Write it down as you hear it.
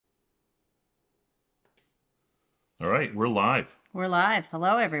All right, we're live. We're live.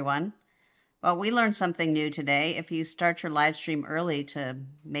 Hello, everyone. Well, we learned something new today. If you start your live stream early to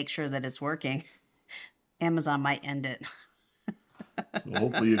make sure that it's working, Amazon might end it. So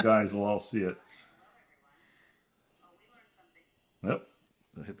hopefully you guys will all see it. Yep,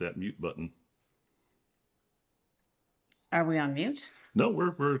 I hit that mute button. Are we on mute? No,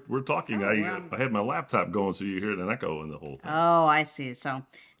 we're talking. Oh, I had my laptop going, so you hear an echo in the whole thing. Oh, I see. So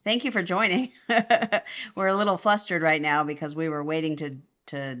thank you for joining. We're a little flustered right now because we were waiting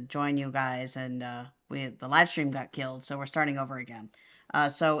to join you guys, and the live stream got killed, so we're starting over again.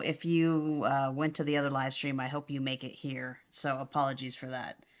 So if you went to the other live stream, I hope you make it here. So apologies for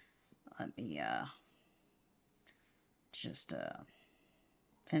that. Let me just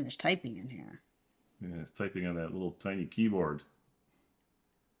finish typing in here. Yeah, it's typing on that little tiny keyboard.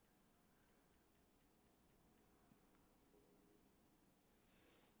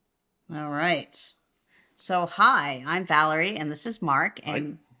 All right. So hi, I'm Valerie, and this is Mark.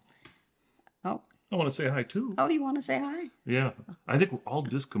 And I want to say hi too. Oh, you want to say hi? Yeah, I think we're all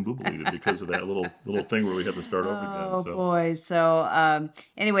discombobulated because of that little thing where we had to start over again. Oh boy. So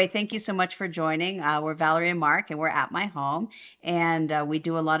anyway, thank you so much for joining. We're Valerie and Mark, and we're at my home, and we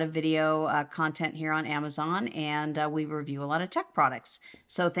do a lot of video content here on Amazon, and we review a lot of tech products.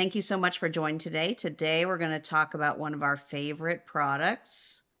 So thank you so much for joining today. Today we're going to talk about one of our favorite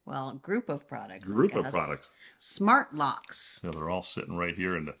products. Well, group of products. Smart locks. Yeah, they're all sitting right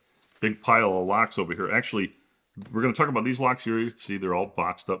here in the big pile of locks over here. Actually, we're going to talk about these locks here. You see they're all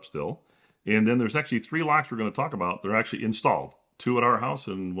boxed up still. And then there's actually 3 locks we're going to talk about. They're actually installed. 2 at our house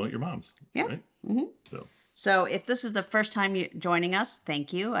and 1 at your mom's. Yeah. Right? Mm-hmm. So if this is the first time you're joining us,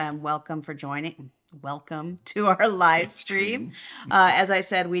 thank you and welcome for joining. Welcome to our live stream. As I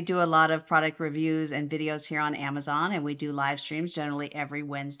said, we do a lot of product reviews and videos here on Amazon, and we do live streams generally every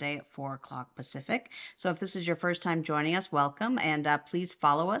Wednesday at 4 o'clock Pacific. So if this is your first time joining us, welcome, and please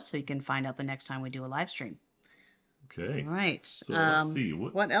follow us so you can find out the next time we do a live stream. Okay. All right. So let's see.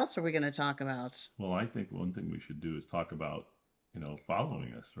 What else are we going to talk about? Well, I think one thing we should do is talk about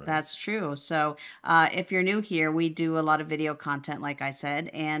following us, right? That's true. So if you're new here, we do a lot of video content, like I said.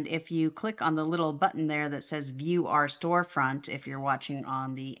 And if you click on the little button there that says view our storefront, if you're watching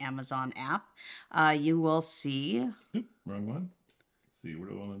on the Amazon app, you will see. Oop, wrong one. Let's see, what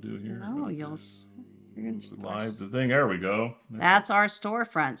do I want to do here? No, you're live the thing. There we go. That's our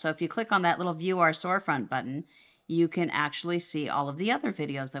storefront. So if you click on that little view our storefront button, you can actually see all of the other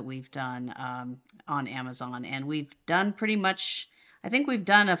videos that we've done on Amazon. And we've done pretty much, I think we've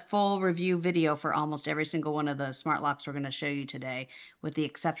done a full review video for almost every single one of the smart locks we're going to show you today, with the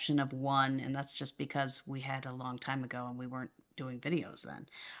exception of one. And that's just because we had a long time ago and we weren't doing videos then.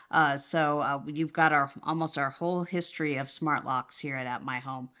 So you've got almost our whole history of smart locks here at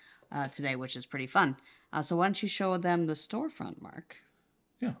AppMyHome today, which is pretty fun. So why don't you show them the storefront, Mark?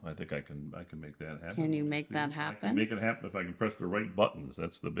 Yeah, I think I can make that happen. Can you make that happen? I can make it happen if I can press the right buttons.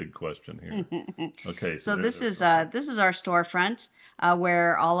 That's the big question here. Okay. So this is our storefront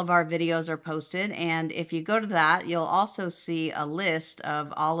where all of our videos are posted, and if you go to that, you'll also see a list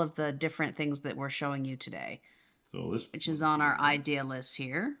of all of the different things that we're showing you today. So which is on our idea list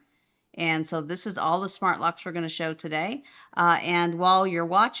here. And so this is all the smart locks we're going to show today. And while you're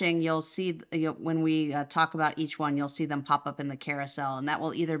watching, you'll see when we talk about each one, you'll see them pop up in the carousel. And that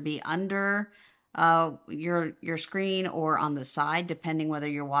will either be under your screen or on the side, depending whether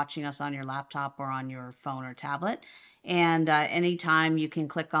you're watching us on your laptop or on your phone or tablet. And anytime you can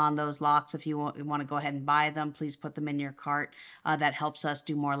click on those locks if you want to go ahead and buy them, please put them in your cart. That helps us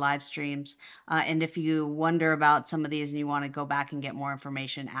do more live streams. And if you wonder about some of these and you want to go back and get more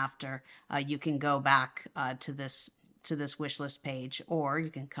information after, you can go back to this wish list page, or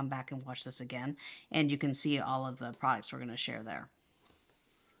you can come back and watch this again, and you can see all of the products we're going to share there.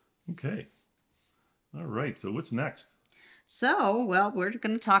 Okay. All right. So what's next? So, well, we're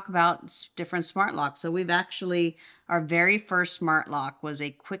going to talk about different smart locks. So we've actually, our very first smart lock was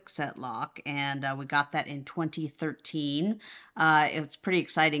a Kwikset lock, and we got that in 2013. It's pretty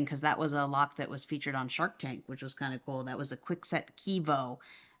exciting because that was a lock that was featured on Shark Tank, which was kind of cool. That was a Kwikset Kivo.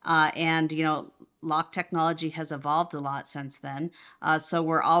 And, lock technology has evolved a lot since then. So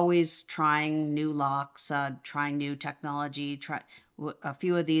we're always trying new locks, trying new technology. A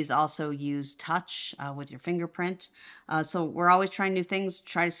few of these also use touch with your fingerprint. So we're always trying new things,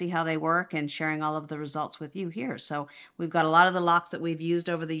 try to see how they work, and sharing all of the results with you here. So we've got a lot of the locks that we've used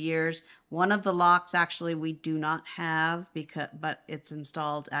over the years. One of the locks actually we do not have, but it's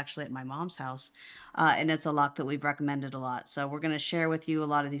installed actually at my mom's house. And it's a lock that we've recommended a lot. So we're going to share with you a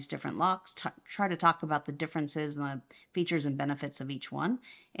lot of these different locks, try to to talk about the differences and the features and benefits of each one.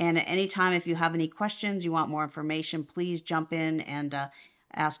 And at any time, if you have any questions, you want more information, please jump in and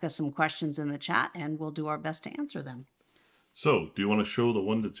ask us some questions in the chat, and we'll do our best to answer them. So, do you want to show the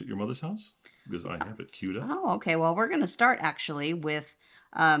one that's at your mother's house? Because I have it queued up. Oh, okay. Well, we're going to start actually with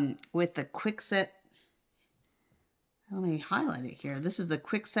the Kwikset. Let me highlight it here. This is the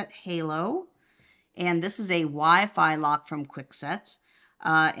Kwikset Halo, and this is a Wi-Fi lock from Kwikset.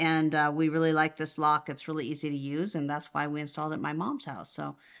 We really like this lock. It's really easy to use, and that's why we installed it at my mom's house.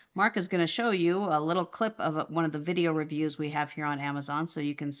 So Mark is going to show you a little clip of one of the video reviews we have here on Amazon so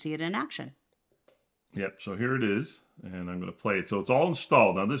you can see it in action. Yep, so here it is, and I'm going to play it. So it's all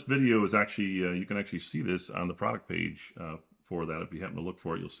installed. Now this video is actually, you can actually see this on the product page for that. If you happen to look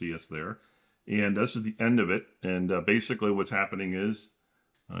for it, you'll see us there. And this is the end of it. And basically what's happening is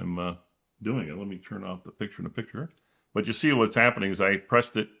I'm doing it. Let me turn off the picture in the picture. But you see what's happening is I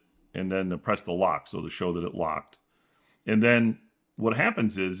pressed it and then pressed the lock, so to show that it locked. And then what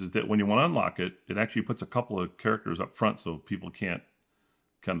happens is that when you want to unlock it, it actually puts a couple of characters up front so people can't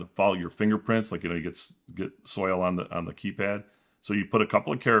kind of follow your fingerprints, like, you know, you get soil on the keypad. So you put a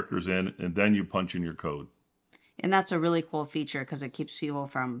couple of characters in, and then you punch in your code. And that's a really cool feature because it keeps people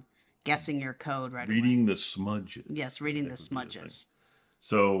from guessing your code right away. Reading the smudges. Yes, reading the smudges.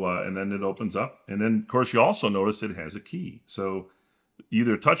 So, and then it opens up. And then, of course, you also notice it has a key. So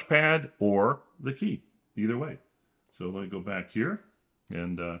either touchpad or the key, either way. So let me go back here.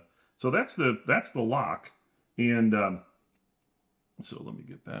 And so that's the lock. And so let me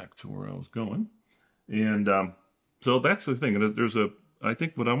get back to where I was going. And so that's the thing. And I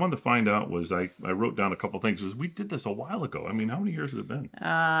think what I wanted to find out was I wrote down a couple things. We did this a while ago. I mean, how many years has it been?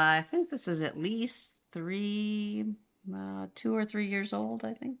 I think this is at least 2 or 3 years old,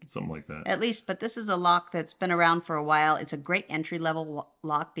 I think. Something like that. At least, but this is a lock that's been around for a while. It's a great entry-level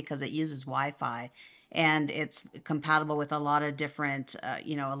lock because it uses Wi-Fi. And it's compatible with a lot of different,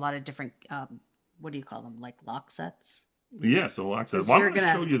 what do you call them? Like lock sets? Yeah, so lock sets. Well, I'm going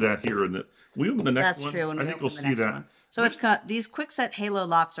to show you that here. We open the next one. That's true. And I think you'll see that. One. So these Kwikset Halo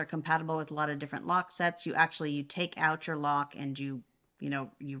locks are compatible with a lot of different lock sets. You take out your lock and you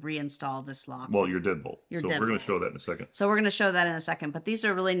reinstall this lock. Well, your Deadbolt. We're going to show that in a second. So we're going to show that in a second. But these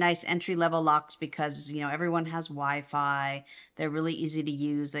are really nice entry-level locks because, everyone has Wi-Fi. They're really easy to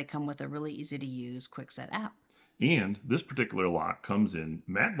use. They come with a really easy-to-use Kwikset app. And this particular lock comes in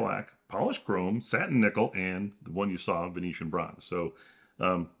matte black, polished chrome, satin nickel, and the one you saw, Venetian bronze. So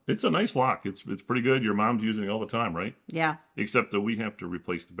it's a nice lock. It's pretty good. Your mom's using it all the time, right? Yeah. Except that we have to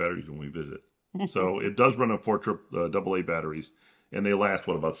replace the batteries when we visit. So it does run on 4 AA batteries. And they last,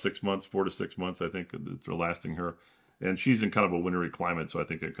 about 6 months, 4 to 6 months, I think, they're lasting her. And she's in kind of a wintry climate, so I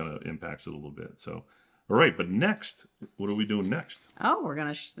think it kind of impacts it a little bit. So, all right, but next, what are we doing next? Oh, we're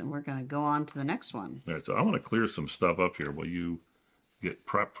gonna go on to the next one. All right, so I want to clear some stuff up here while you get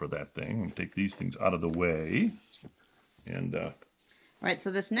prepped for that thing and take these things out of the way. And all right,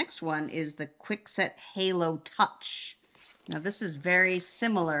 so this next one is the Kwikset Halo Touch. Now, this is very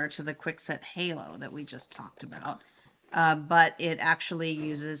similar to the Kwikset Halo that we just talked about. But it actually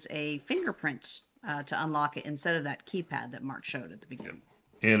uses a fingerprint to unlock it instead of that keypad that Mark showed at the beginning.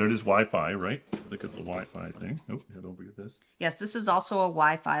 And it is Wi-Fi, right? I think it's a Wi-Fi thing. Oh, don't forget this. Yes, this is also a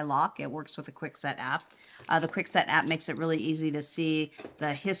Wi-Fi lock. It works with the Kwikset app. The Kwikset app makes it really easy to see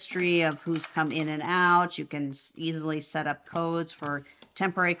the history of who's come in and out. You can easily set up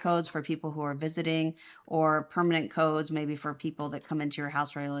temporary codes for people who are visiting, or permanent codes maybe for people that come into your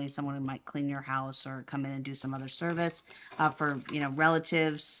house regularly, someone who might clean your house or come in and do some other service. For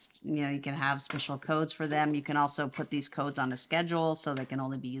relatives, you can have special codes for them. You can also put these codes on a schedule so they can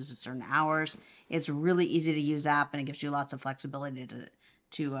only be used at certain hours. It's a really easy to use app, and it gives you lots of flexibility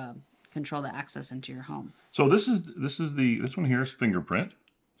to control the access into your home. So this one here is fingerprint.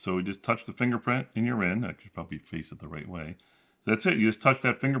 So we just touch the fingerprint and you're in. I should probably face it the right way. So that's it. You just touch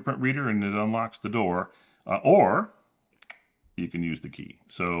that fingerprint reader and it unlocks the door. Or you can use the key.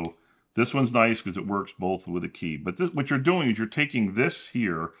 So this one's nice because it works both with a key. But what you're doing is you're taking this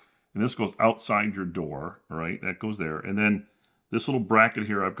here, and this goes outside your door, right? That goes there. And then this little bracket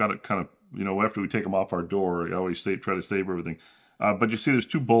here, I've got it kind of, after we take them off our door, I always try to save everything. But you see there's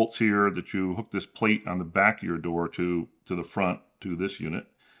 2 bolts here that you hook this plate on the back of your door to the front, to this unit.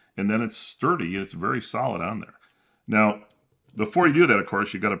 And then it's sturdy and it's very solid on there. Now, before you do that, of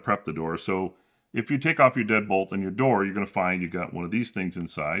course, you got to prep the door. So if you take off your deadbolt on your door, you're going to find you've got one of these things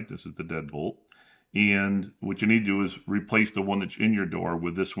inside. This is the deadbolt. And what you need to do is replace the one that's in your door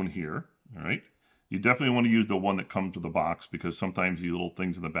with this one here. All right. You definitely want to use the one that comes with the box because sometimes these little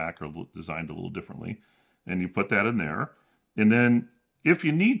things in the back are designed a little differently. And you put that in there. And then if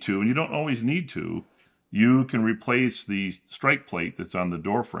you need to, and you don't always need to, you can replace the strike plate that's on the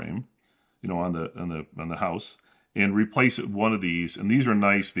door frame, you know, on the house, and replace it with one of these. And these are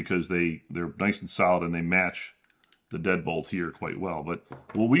nice because they're nice and solid and they match the deadbolt here quite well. But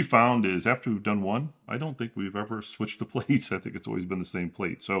what we found is after we've done one, I don't think we've ever switched the plates. I think it's always been the same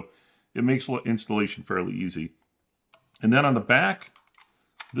plate. So it makes installation fairly easy. And then on the back,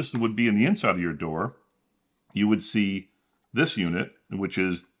 this would be in the inside of your door. You would see this unit, which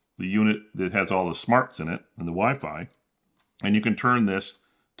is the unit that has all the smarts in it and the Wi-Fi. And you can turn this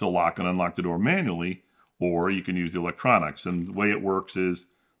to lock and unlock the door manually, or you can use the electronics. And the way it works is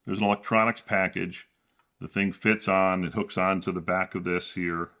there's an electronics package. The thing fits on, it hooks on to the back of this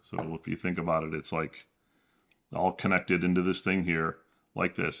here. So if you think about it, it's like all connected into this thing here,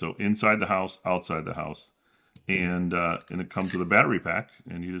 like this. So inside the house, outside the house. And it comes with a battery pack,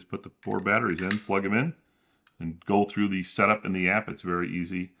 and you just put the 4 batteries in, plug them in, and go through the setup in the app. It's very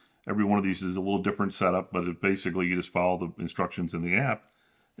easy. Every one of these is a little different setup, but basically you just follow the instructions in the app.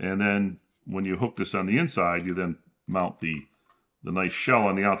 And then when you hook this on the inside, you then mount the nice shell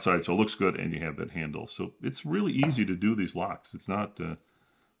on the outside, so it looks good, and you have that handle. So it's really easy to do these locks. It's not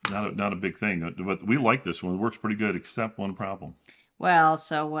a big thing, but we like this one. It works pretty good, except one problem. Well,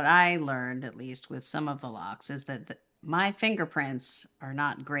 so what I learned, at least with some of the locks, is that my fingerprints are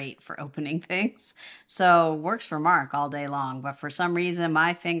not great for opening things. So works for Mark all day long, but for some reason,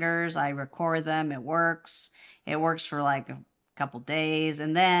 my fingers, I record them, it works. It works for like a couple days,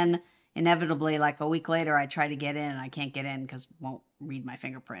 and then inevitably, like a week later, I try to get in and I can't get in because it won't read my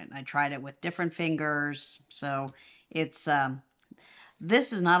fingerprint. I tried it with different fingers. So it's,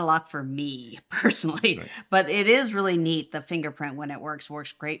 this is not a lock for me personally, right. But it is really neat. The fingerprint, when it works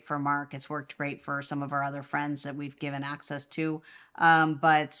great for Mark. It's worked great for some of our other friends that we've given access to.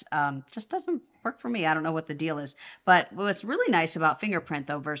 But just doesn't work for me. I don't know what the deal is. But what's really nice about fingerprint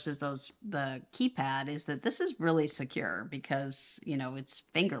though versus the keypad is that this is really secure because, you know, it's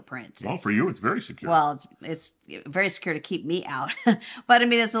fingerprint. Well, for you, it's very secure. Well, it's very secure to keep me out. But I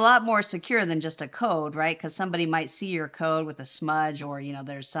mean, it's a lot more secure than just a code, right? Because somebody might see your code with a smudge, or, you know,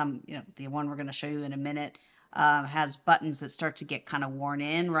 there's some, you know, the one we're going to show you in a minute has buttons that start to get kind of worn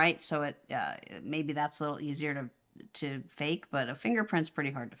in, right? So it maybe that's a little easier to fake, but a fingerprint's pretty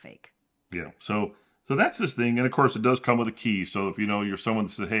hard to fake. Yeah, so that's this thing, and of course it does come with a key. So if you know you're someone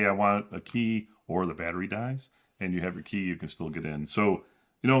that says, "Hey, I want a key," or the battery dies, and you have your key, you can still get in. So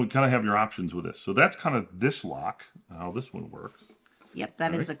you know, kind of have your options with this. So that's kind of this lock, how this one works. Yep,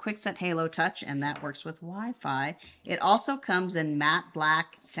 that is a Kwikset Halo Touch, and that works with Wi-Fi. It also comes in matte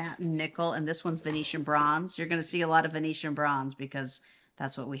black, satin nickel, and this one's Venetian bronze. You're going to see a lot of Venetian bronze because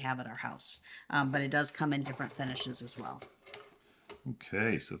that's what we have at our house. But it does come in different finishes as well.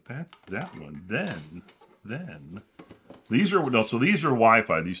 Okay, so that's that one. Then these are these are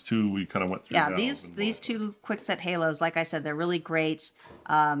Wi-Fi. These two we kind of went through. Yeah, these two Kwikset Halos, like I said, they're really great.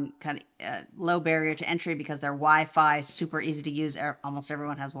 Kind of low barrier to entry because they're Wi-Fi, super easy to use. Almost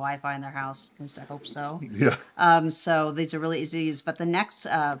everyone has Wi-Fi in their house. At least I hope so. Yeah. So these are really easy to use. But the next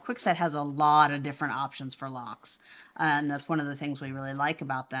Kwikset has a lot of different options for locks. And that's one of the things we really like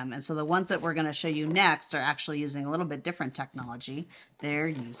about them. And so the ones that we're going to show you next are actually using a little bit different technology. They're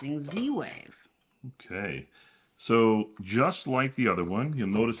using Z-Wave. Okay. So just like the other one, you'll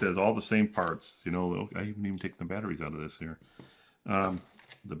notice it has all the same parts. You know, I haven't even taken the batteries out of this here.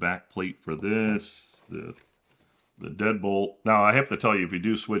 The back plate for this, the deadbolt. Now I have to tell you, if you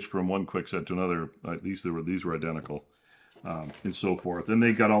do switch from one Kwikset to another, these were identical, and so forth. And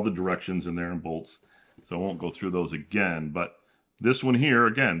they got all the directions in there and bolts. So I won't go through those again. But this one here,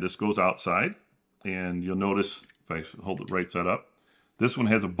 again, this goes outside, and you'll notice if I hold it right side up, this one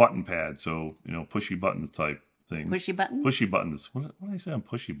has a button pad. So you know, pushy buttons type thing. Pushy buttons? Pushy buttons. What do I say on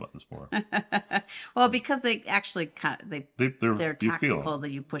pushy buttons for? Well, because they actually they're tactical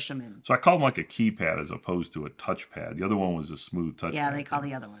that you push them in. So I call them like a keypad as opposed to a touchpad. The other one was a smooth touchpad. Yeah, they call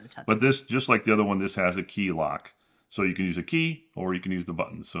the other one a touchpad. But this, just like the other one, this has a key lock. So you can use a key or you can use the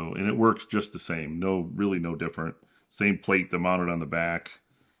buttons. So, and it works just the same. Really no different. Same plate that mounted on the back.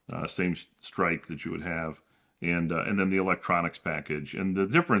 Same strike that you would have. And then the electronics package. And the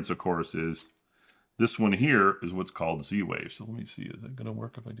difference, of course, is this one here is what's called Z-Wave. So let me see, is that going to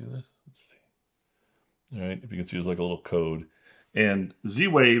work if I do this? Let's see. All right, if you can see, there's like a little code. And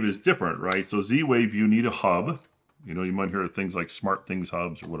Z-Wave is different, right? So Z-Wave, you need a hub. You know, you might hear things like Smart Things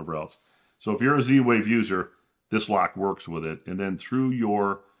hubs or whatever else. So if you're a Z-Wave user, this lock works with it. And then through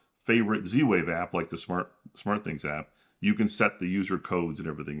your favorite Z-Wave app, like the Smart Things app, you can set the user codes and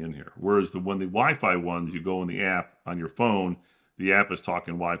everything in here. Whereas the Wi-Fi ones, you go in the app on your phone, the app is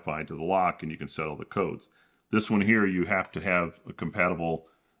talking Wi-Fi to the lock, and you can set all the codes. This one here, you have to have a compatible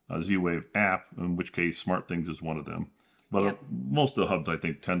Z-Wave app, in which case SmartThings is one of them. But Yep. most of the hubs, I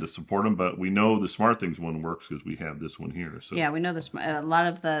think, tend to support them. But we know the SmartThings one works because we have this one here. So Yeah, we know a lot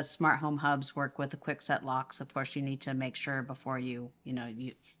of the smart home hubs work with the Kwikset locks. Of course, you need to make sure before you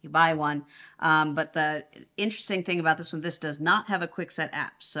buy one. But the interesting thing about this one, this does not have a Kwikset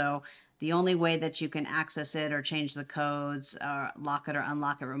app. So the only way that you can access it or change the codes, lock it or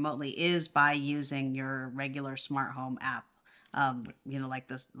unlock it remotely, is by using your regular smart home app. Like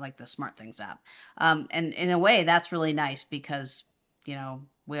the SmartThings app. And in a way, that's really nice because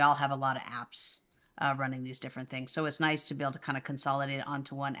we all have a lot of apps running these different things. So it's nice to be able to kind of consolidate it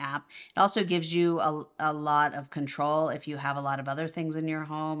onto one app. It also gives you a lot of control if you have a lot of other things in your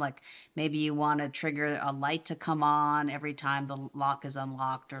home. Like maybe you want to trigger a light to come on every time the lock is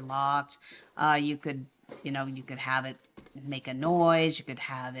unlocked or locked. You could have it make a noise. You could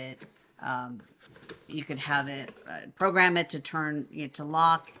have it program it to turn to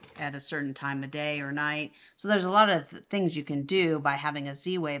lock at a certain time of day or night. So there's a lot of things you can do by having a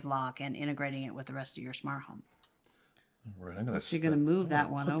Z-Wave lock and integrating it with the rest of your smart home. All right, So you're going to move that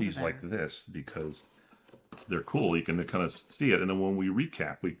one put over these there. like this because they're cool. You can kind of see it, and then when we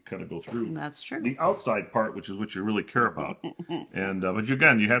recap, we kind of go through That's true. the outside part, which is what you really care about. And but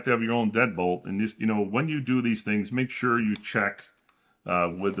again, you have to have your own deadbolt, and just when you do these things, make sure you check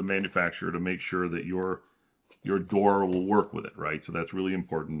with the manufacturer to make sure that your door will work with it, right? So that's really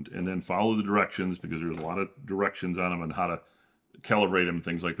important. And then follow the directions because there's a lot of directions on them and how to calibrate them,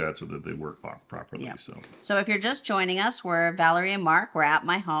 things like that, so that they work properly. Yeah. So if you're just joining us, we're Valerie and Mark. We're at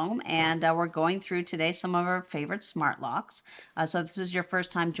My Home, and we're going through today some of our favorite smart locks. So if this is your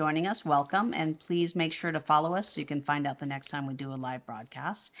first time joining us, welcome, and please make sure to follow us so you can find out the next time we do a live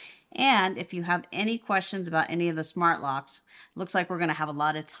broadcast. And if you have any questions about any of the smart locks, it looks like we're going to have a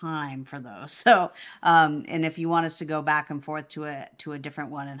lot of time for those. So, and if you want us to go back and forth to a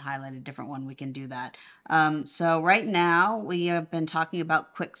different one and highlight a different one, we can do that. So right now we have been talking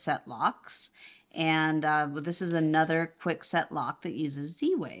about Kwikset locks, and this is another Kwikset lock that uses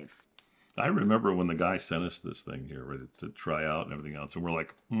Z-Wave. I remember when the guy sent us this thing here ready to try out and everything else, and we're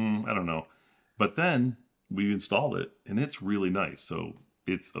like, I don't know. But then we installed it, and it's really nice. So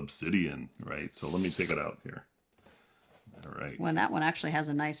it's Obsidian, right? So let me take it out here. All right. Well, that one actually has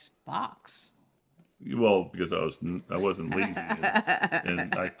a nice box. Well, because I wasn't lazy,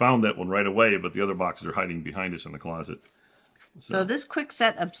 and I found that one right away. But the other boxes are hiding behind us in the closet. So this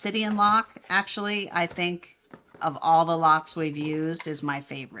Kwikset Obsidian lock, actually, I think of all the locks we've used, is my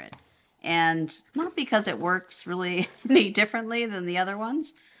favorite. And not because it works really any differently than the other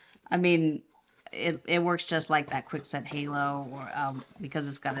ones. I mean, it works just like that Kwikset Halo, or because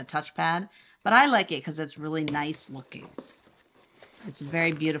it's got a touchpad. But I like it because it's really nice looking. It's a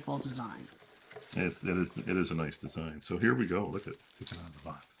very beautiful design. It is a nice design. So here we go. Look at it out of the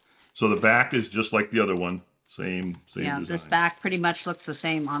box. So the back is just like the other one. Same Yeah, design. this back pretty much looks the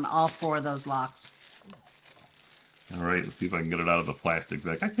same on all four of those locks. All right, let's see if I can get it out of the plastic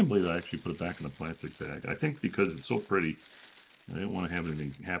bag. I can't believe I actually put it back in the plastic bag. I think because it's so pretty, I didn't want to have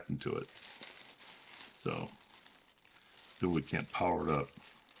anything happen to it. So, still we can't power it up.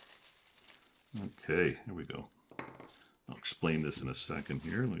 Okay, here we go. I'll explain this in a second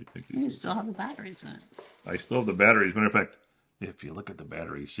here. Let me take these. You still have the batteries in it. I still have the batteries. Matter of fact, if you look at the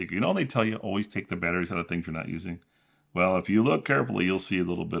batteries, they tell you always take the batteries out of things you're not using. Well, if you look carefully, you'll see a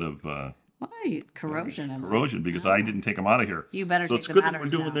little bit of why corrosion in them? Corrosion, because I didn't take them out of here. You better so take the it's good that we're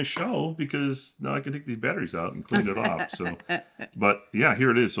batteries doing out. this show because now I can take these batteries out and clean it off. So, but yeah,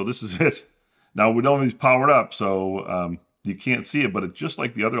 here it is. So this is it. Now we don't have these powered up, so you can't see it, but it's just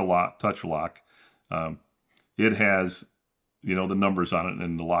like the other touch lock. It has, the numbers on it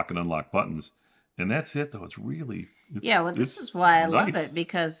and the lock and unlock buttons, and that's it. Though it's yeah. Well, this is why I love nice. it,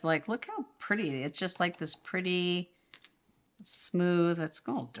 because look how pretty. It's just like this pretty smooth. It's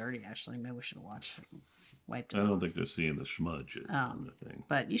all dirty actually. Maybe we should watch it. Wiped it. I don't think they're seeing the smudge on the thing.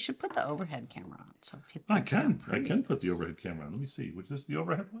 But you should put the overhead camera on so people. I can put the overhead camera on. Let me see. Which is the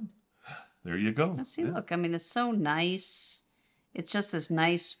overhead one? There you go. Let's see. Yeah. Look, I mean, it's so nice. It's just this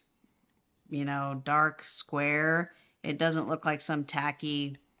nice, dark square. It doesn't look like some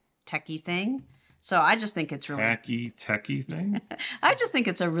techie thing. So I just think it's really techie thing. I just think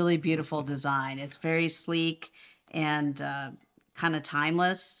it's a really beautiful design. It's very sleek and kind of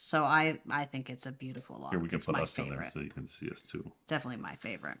timeless. So I think it's a beautiful lock. Here we can it's put my us favorite. on there so you can see us too. Definitely my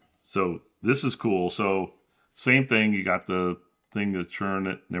favorite. So this is cool. So same thing. You got the thing to turn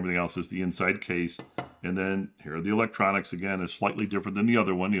it and everything else is the inside case. And then here are the electronics. Again, is slightly different than the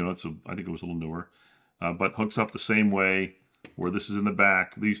other one. I think it was a little newer, but hooks up the same way. where this is in the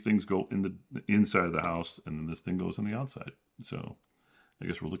back, these things go in the inside of the house, and then this thing goes on the outside. So I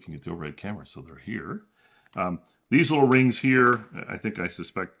guess we're looking at the overhead camera, so they're here. These little rings here, I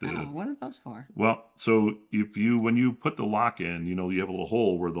suspect. What are those for? Well, so when you put the lock in, you have a little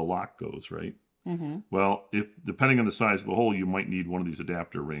hole where the lock goes, right? Mm-hmm. Well, depending on the size of the hole, you might need one of these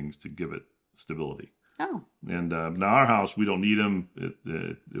adapter rings to give it stability. Oh. And now our house, we don't need them.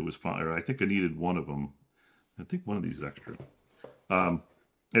 It was fine. Or I think I needed one of them. I think one of these extra.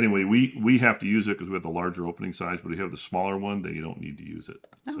 Anyway, we have to use it because we have the larger opening size, but if you have the smaller one, then you don't need to use it.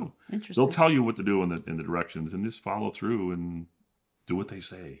 Oh, so interesting. They'll tell you what to do in the directions, and just follow through and do what they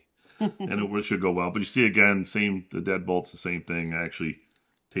say. And it should go well. But you see, again, the deadbolt's the same thing. I actually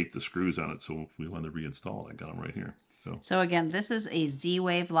taped the screws on it, so if we want to reinstall it, I got them right here. So again, this is a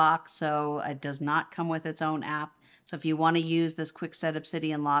Z-Wave lock, so it does not come with its own app. So if you want to use this Kwikset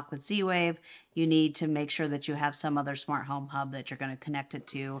Obsidian lock with Z-Wave, you need to make sure that you have some other smart home hub that you're going to connect it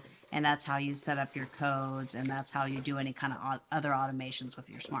to. And that's how you set up your codes, and that's how you do any kind of other automations with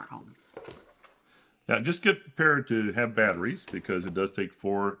your smart home. Yeah, just get prepared to have batteries, because it does take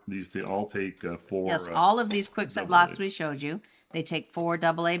 4. They all take 4. Yes, all of these Kwikset locks we showed you, they take 4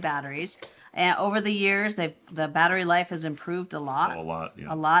 AA batteries. And over the years, the battery life has improved a lot. A lot, yeah.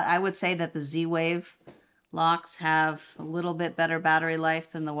 A lot. I would say that the Z-Wave locks have a little bit better battery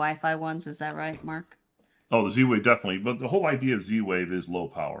life than the Wi-Fi ones. Is that right, Mark? Oh, the Z-Wave definitely. But the whole idea of Z-Wave is low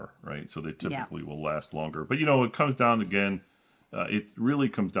power, right? So they typically will last longer. But, it comes down, again, it really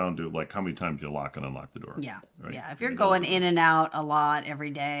comes down to, like, how many times you lock and unlock the door. Yeah, right? Yeah. If you're going in and out a lot every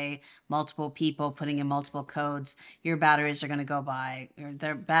day, multiple people putting in multiple codes, your batteries are going to go by, or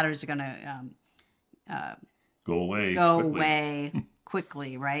their batteries are going to go away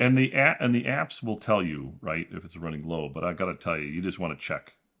quickly, right? And the apps will tell you, right, if it's running low. But I got to tell you, you just want to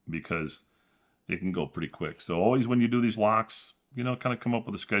check, because it can go pretty quick. So always when you do these locks, kind of come up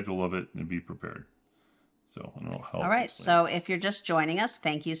with a schedule of it and be prepared. So I don't know how. All right. So if you're just joining us,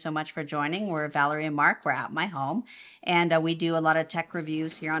 thank you so much for joining. We're Valerie and Mark. We're at my home, and we do a lot of tech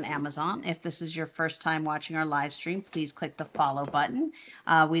reviews here on Amazon. If this is your first time watching our live stream, please click the follow button.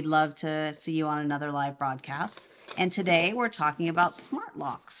 We'd love to see you on another live broadcast. And today we're talking about smart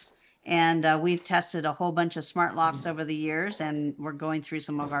locks. And we've tested a whole bunch of smart locks over the years, and we're going through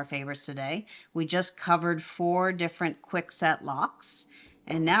some of our favorites today. We just covered 4 different Kwikset locks,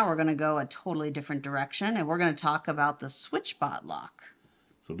 and now we're going to go a totally different direction, and we're going to talk about the SwitchBot lock.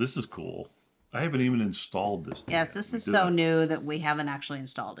 So this is cool. I haven't even installed this thing Yes, yet. this is so new that we haven't actually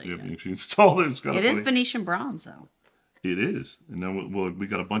installed it We yet. haven't actually installed it. It is Venetian bronze, though. It is. And then we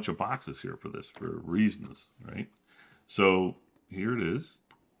got a bunch of boxes here for this, for reasons, right? So here it is.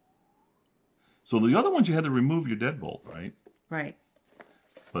 So the other ones you had to remove your deadbolt, right? Right.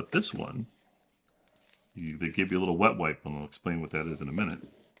 But this one, they give you a little wet wipe, and I'll explain what that is in a minute.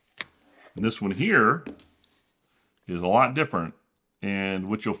 And this one here is a lot different. And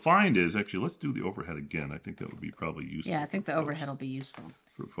what you'll find is, actually, let's do the overhead again. I think that would be probably useful. Yeah, I think the overhead will be useful.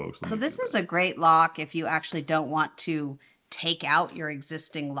 For folks. So this is a great lock if you actually don't want to take out your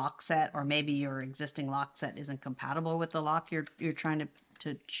existing lock set, or maybe your existing lock set isn't compatible with the lock you're trying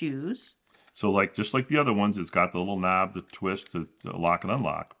to choose. So just like the other ones, it's got the little knob, the twist to lock and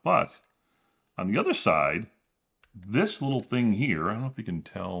unlock. But on the other side, this little thing here, I don't know if you can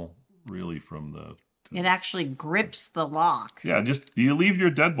tell really from the... It actually grips the lock. Yeah, you leave your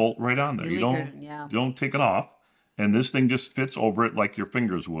deadbolt right on there. You don't take it off. And this thing just fits over it like your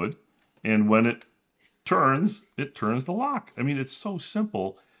fingers would. And when it turns the lock. I mean, it's so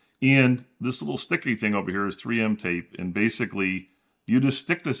simple. And this little sticky thing over here is 3M tape. And basically, you just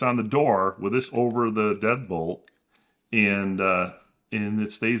stick this on the door with this over the deadbolt, and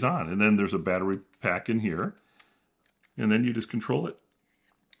it stays on. And then there's a battery pack in here. And then you just control it.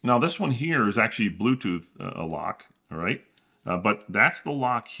 Now, this one here is actually Bluetooth a lock, all right? But that's the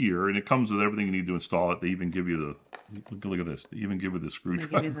lock here, and it comes with everything you need to install it. They even give you look at this. They even give you the screwdriver.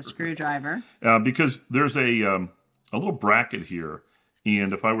 They give you the screwdriver. Because there's a little bracket here,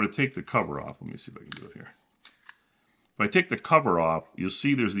 and if I were to take the cover off, let me see if I can do it here. If I take the cover off, you'll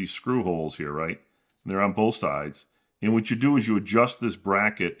see there's these screw holes here, right? And they're on both sides. And what you do is you adjust this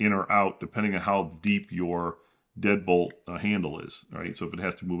bracket in or out depending on how deep your deadbolt handle is, right? So if it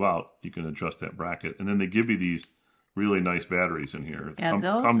has to move out, you can adjust that bracket. And then they give you these really nice batteries in here. Yeah,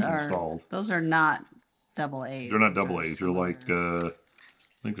 those are not double A's. They're not double A's. They're like, I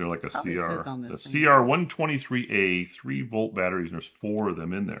think they're like a CR. The CR 123A 3-volt batteries, and there's 4 of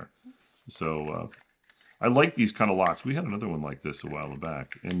them in there. So I like these kind of locks. We had another one like this a while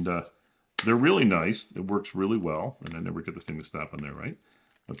back, and they're really nice. It works really well, and I never get the thing to stop on there, right?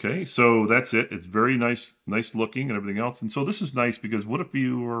 Okay, so that's it. It's very nice looking and everything else. And so this is nice because what if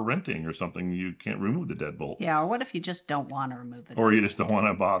you were renting or something, you can't remove the deadbolt? Yeah, or what if you just don't want to remove the Or you deadbolt? just don't want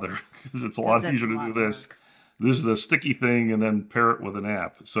to bother because it's a 'Cause lot that's easier a to lot do of this. work. This is a sticky thing and then pair it with an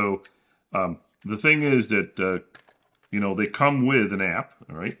app. So the thing is that, you know, they come with an app,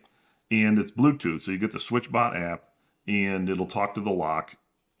 all right? And it's Bluetooth. So you get the SwitchBot app and it'll talk to the lock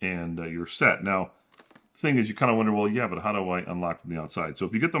and you're set. Now, thing is, you kind of wonder, well, yeah, but how do I unlock from the outside? So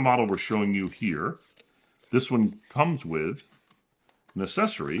if you get the model we're showing you here, this one comes with an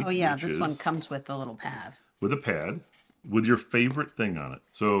accessory. Oh yeah, which this is one comes with a little pad. with a pad with your favorite thing on it.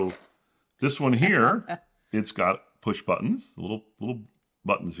 So this one here, it's got push buttons, little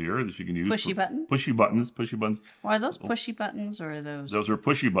buttons here that you can use. Pushy buttons? Pushy buttons. Well, are those pushy buttons or are those? Those are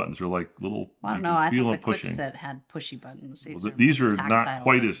pushy buttons. They're like little. Well, I don't know. I thought the Kwikset had pushy buttons. These are not tactile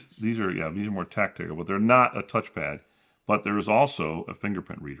quite buttons. as. These are more tactile, but they're not a touchpad. But there is also a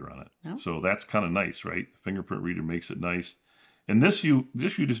fingerprint reader on it, so that's kind of nice, right? The fingerprint reader makes it nice. And this you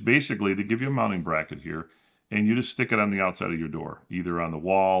just basically, they give you a mounting bracket here, and you just stick it on the outside of your door, either on the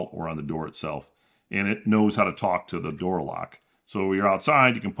wall or on the door itself, and it knows how to talk to the door lock. So when you're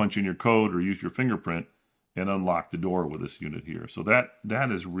outside, you can punch in your code or use your fingerprint and unlock the door with this unit here. So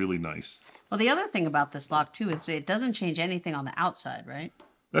that is really nice. Well, the other thing about this lock too is it doesn't change anything on the outside, right?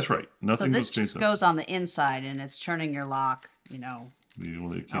 That's right. Nothing. So this just goes on the inside, and it's turning your lock. You know.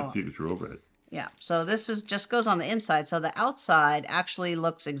 You can't see it because you're overhead. Yeah. So this is just goes on the inside. So the outside actually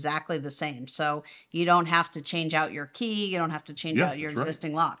looks exactly the same. So you don't have to change out your key. You don't have to change out your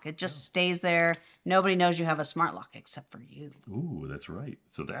existing lock. It just stays there. Nobody knows you have a smart lock except for you. Ooh, that's right.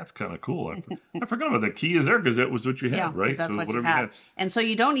 So that's kind of cool. I forgot about that. Key is there because that was what you had, right? That's so what you had. And so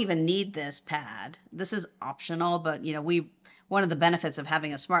you don't even need this pad. This is optional, but you know, one of the benefits of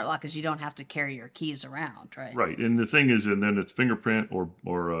having a smart lock is you don't have to carry your keys around, right? Right. And the thing is, and then it's fingerprint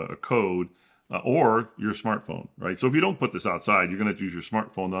or a code or your smartphone, right? So if you don't put this outside, you're going to have to use your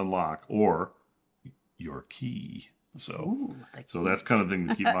smartphone to unlock or your key. So, so that's kind of thing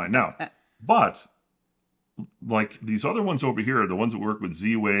to keep in mind. Now, but like these other ones over here, the ones that work with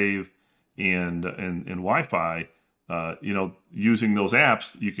Z-Wave and Wi-Fi, you know, using those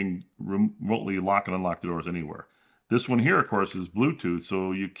apps, you can remotely lock and unlock the doors anywhere. This one here, of course, is Bluetooth,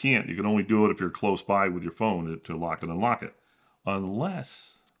 so you can't. You can only do it if you're close by with your phone to lock and unlock it,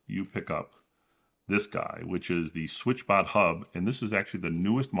 unless you pick up this guy, which is the SwitchBot Hub, and this is actually the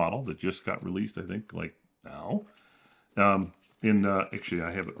newest model that just got released, I think, like now. Actually,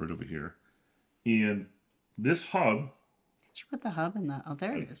 I have it right over here. And this hub. Did you put the hub in the? Oh,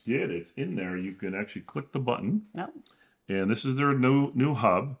 there it is. I did. It's in there. You can actually click the button. No. And this is their new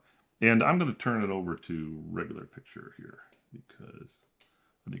hub. And I'm going to turn it over to regular picture here because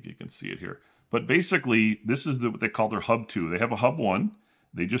I think you can see it here. But basically, this is what they call their Hub 2. They have a Hub 1.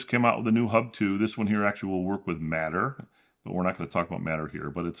 They just came out with a new Hub 2. This one here actually will work with Matter, but we're not going to talk about Matter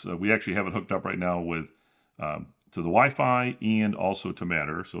here. But it's we actually have it hooked up right now with to the Wi-Fi and also to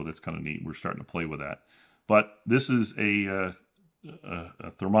Matter, so that's kind of neat. We're starting to play with that. But this is a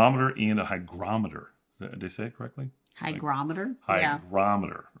thermometer and a hygrometer. Did I say it correctly? Hygrometer?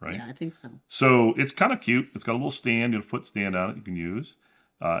 Hygrometer, right? Yeah, I think so. So it's kind of cute. It's got a little stand, a foot stand on it you can use.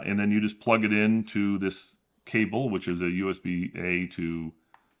 And then you just plug it into this cable, which is a USB-A to,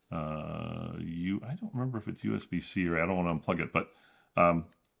 I don't remember if it's USB-C or I don't want to unplug it, but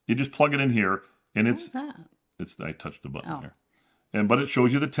you just plug it in here. And What's that? I touched the button there. But it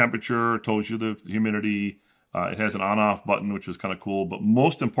shows you the temperature, it tells you the humidity. It has an on-off button, which is kind of cool. But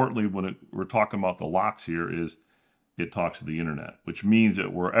most importantly, when we're talking about the locks here, is it talks to the internet, which means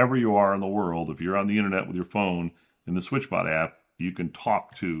that wherever you are in the world, if you're on the internet with your phone in the SwitchBot app, you can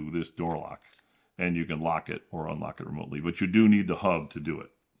talk to this door lock, and you can lock it or unlock it remotely. But you do need the hub to do it.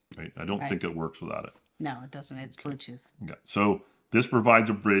 Right? I don't think it works without it. No, it doesn't. It's Bluetooth. Yeah. So this provides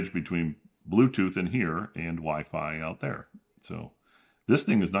a bridge between Bluetooth in here and Wi-Fi out there. So this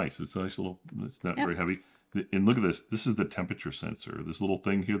thing is nice. It's a nice little. It's not very heavy. And look at this. This is the temperature sensor. This little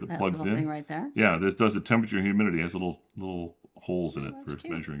thing here that plugs in. Thing right there? Yeah, this does the temperature and humidity. It has little holes in it for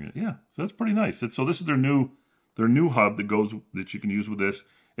measuring it. Yeah, so that's pretty nice. So this is their new hub that you can use with this.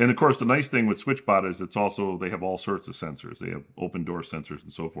 And of course, the nice thing with SwitchBot is they have all sorts of sensors. They have open door sensors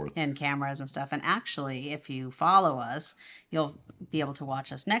and so forth. And cameras and stuff. And actually, if you follow us, you'll be able to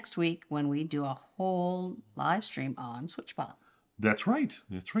watch us next week when we do a whole live stream on SwitchBot. That's right.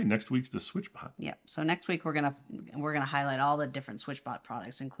 That's right. Next week's the SwitchBot. Yep. So next week we're gonna highlight all the different SwitchBot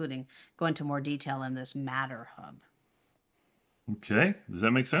products, including go into more detail in this Matter hub. Okay. Does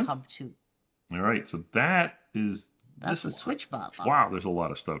that make sense? Hub 2. All right. So that's the SwitchBot lock. Wow. There's a lot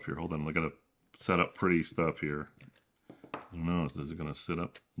of stuff here. Hold on. I gotta set up pretty stuff here. I don't know, is it going to sit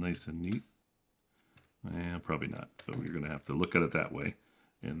up nice and neat? Probably not. So you're going to have to look at it that way.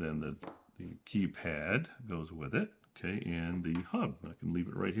 And then the keypad goes with it. Okay, and the hub. I can leave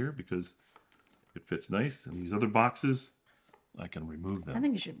it right here because it fits nice. And these other boxes, I can remove them. I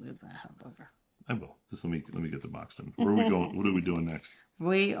think you should move that hub over. I will. Just let me get the box done. Where are we going? What are we doing next?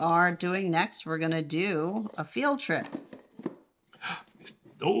 We are doing next, we're going to do a field trip.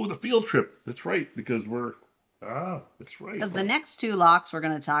 Oh, the field trip. That's right, because that's right. Because the next two locks we're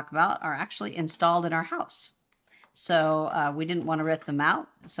going to talk about are actually installed in our house. So we didn't want to rip them out,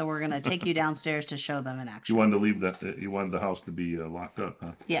 so we're going to take you downstairs to show them in action. You wanted to leave that, you wanted the house to be locked up,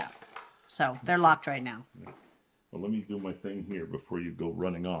 huh? Yeah. So they're locked right now. Yeah. Well, let me do my thing here before you go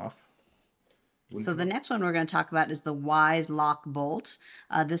running off. So the next one we're going to talk about is the Wyze lock bolt.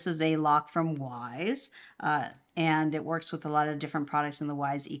 This is a lock from Wyze, and it works with a lot of different products in the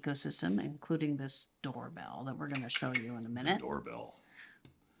Wyze ecosystem, including this doorbell that we're going to show you in a minute. The doorbell.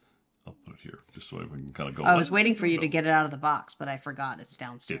 I'll put it here just so we can kind of go. I was waiting for you to get it out of the box, but I forgot it's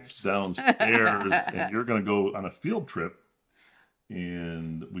downstairs. It's downstairs, and you're going to go on a field trip,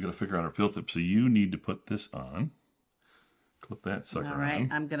 and we got to figure out our field trip. So you need to put this on. Clip that sucker on. All right,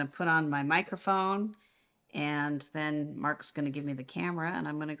 I'm going to put on my microphone, and then Mark's going to give me the camera, and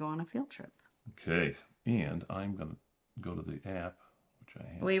I'm going to go on a field trip. Okay, and I'm going to go to the app, which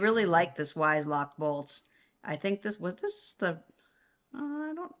I have. We really like this Wyze lock bolt. I think this the,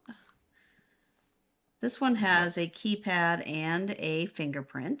 I don't. This one has a keypad and a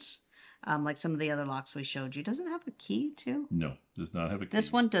fingerprint, like some of the other locks we showed you. Does it have a key too? No, does not have a key.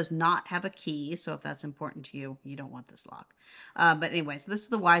 This one does not have a key, so if that's important to you, you don't want this lock. But anyway, so this is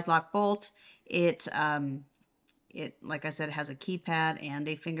the Wyze lock bolt. It, like I said, has a keypad and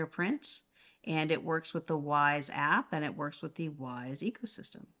a fingerprint, and it works with the Wyze app, and it works with the Wyze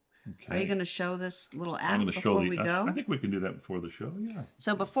ecosystem. Okay. Are you going to show this little app before we go? I think we can do that before the show, yeah.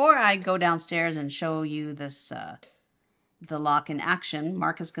 So before I go downstairs and show you this, the lock in action,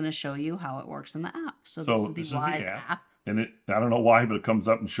 Mark is going to show you how it works in the app. So this is the Wyze app. And I don't know why, but it comes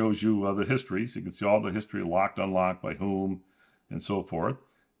up and shows you the history. So you can see all the history, locked, unlocked, by whom, and so forth.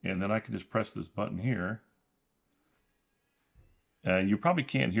 And then I can just press this button here. And you probably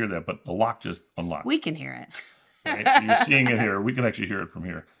can't hear that, but the lock just unlocked. We can hear it. Right? So you're seeing it here. We can actually hear it from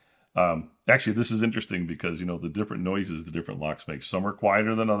here. Actually, this is interesting because, you know, the different noises the different locks make. Some are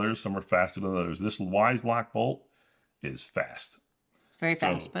quieter than others. Some are faster than others. This Wyze lock bolt is fast. It's very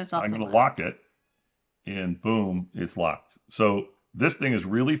fast, but it's also I'm going to lock it, and boom, it's locked. So this thing is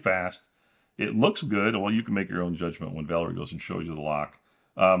really fast. It looks good. Well, you can make your own judgment when Valerie goes and shows you the lock.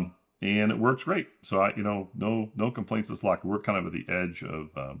 And it works great. So, no complaints with this lock. We're kind of at the edge of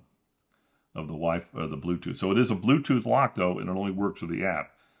the Wi-Fi, the Bluetooth. So it is a Bluetooth lock, though, and it only works with the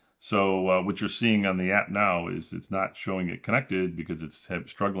app. So what you're seeing on the app now is it's not showing it connected because it's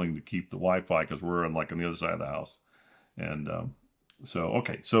struggling to keep the Wi-Fi because we're on the other side of the house. And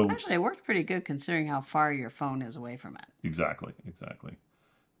okay. So actually, it worked pretty good considering how far your phone is away from it. Exactly.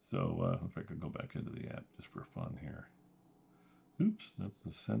 So if I could go back into the app just for fun here. Oops, that's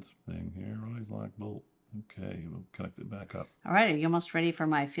the sense thing here. Wyze lock bolt. Okay, we'll connect it back up. All right, are you almost ready for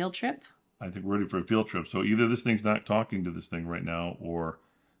my field trip? I think we're ready for a field trip. So either this thing's not talking to this thing right now, or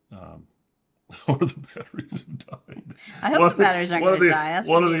the batteries have died. I hope the batteries aren't going to die. That's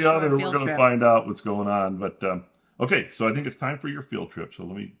one or the other. We're going to find out what's going on. But okay, so I think it's time for your field trip. So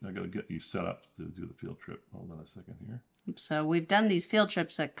I got to get you set up to do the field trip. Hold on a second here. So we've done these field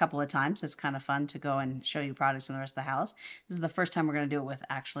trips a couple of times. It's kind of fun to go and show you products in the rest of the house. This is the first time we're going to do it with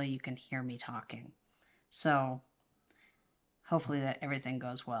actually you can hear me talking. So hopefully that everything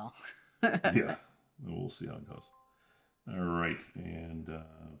goes well. Yeah, we'll see how it goes. All right, and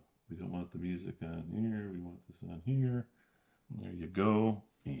we don't want the music on here. We want this on here. There you go.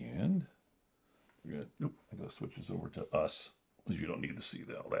 And I got to switch this over to us. You don't need to see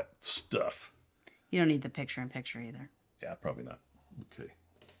all that stuff. You don't need the picture-in-picture either. Yeah, probably not. Okay.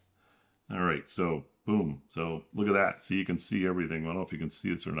 All right, so boom. So look at that. So you can see everything. I don't know if you can see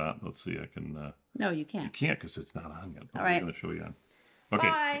this or not. Let's see. I can. No, you can't. You can't because it's not on yet. All right. I'm going to show you on. Okay.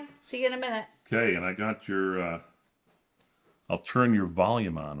 Bye. See you in a minute. Okay, and I got your. I'll turn your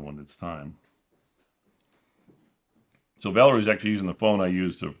volume on when it's time. So Valerie's actually using the phone I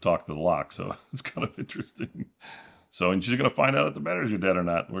use to talk to the lock, so it's kind of interesting. So, and she's going to find out if the batteries are dead or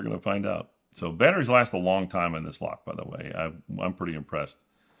not. We're going to find out. So batteries last a long time in this lock, by the way. I'm pretty impressed.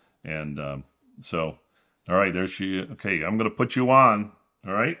 And so, all right, there she is. Okay, I'm going to put you on.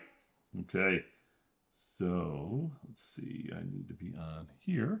 All right? Okay. So, let's see. I need to be on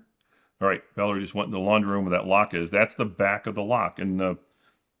here. All right, Valerie just went in the laundry room where that lock is. That's the back of the lock. And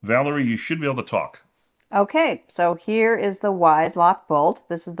Valerie, you should be able to talk. Okay, so here is the Wyze lock bolt.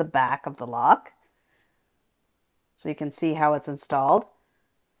 This is the back of the lock. So you can see how it's installed.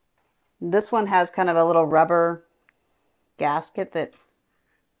 This one has kind of a little rubber gasket that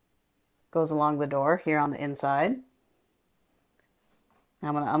goes along the door here on the inside.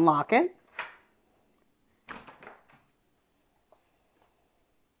 I'm going to unlock it.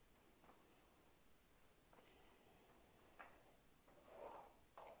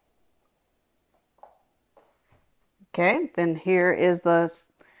 Okay, then here is the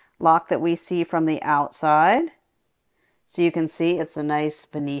lock that we see from the outside. So you can see it's a nice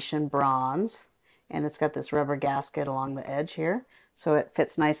Venetian bronze, and it's got this rubber gasket along the edge here, so it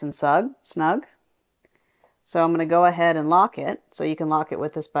fits nice and snug. So I'm going to go ahead and lock it. So you can lock it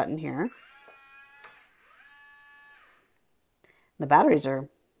with this button here. The batteries are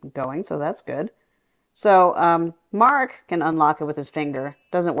going, so that's good. So Mark can unlock it with his finger.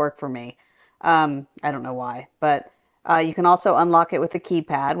 Doesn't work for me. I don't know why, but you can also unlock it with the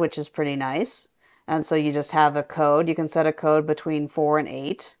keypad, which is pretty nice. And so you just have a code. You can set a code between 4 and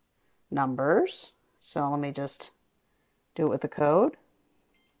 8 numbers. So let me just do it with the code.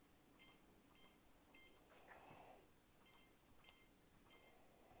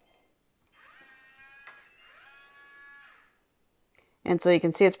 And so you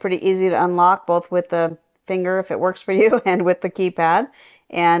can see it's pretty easy to unlock both with the finger if it works for you and with the keypad.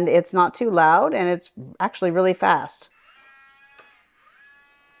 And it's not too loud and it's actually really fast.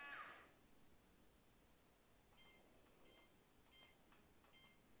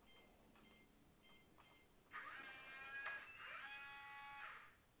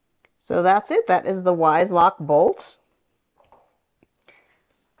 So that's it. That is the Wyze lock bolt.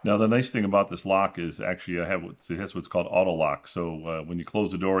 Now the nice thing about this lock is actually it has what's called auto lock. So when you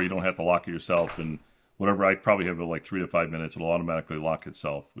close the door, you don't have to lock it yourself. And whatever, I probably have it like 3 to 5 minutes. It'll automatically lock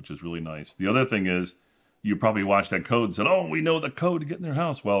itself, which is really nice. The other thing is you probably watched that code and said, "Oh, we know the code to get in their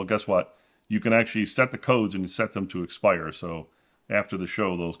house." Well, guess what? You can actually set the codes and set them to expire. So after the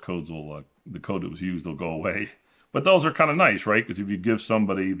show, those codes will the code that was used will go away. But those are kind of nice, right? Because if you give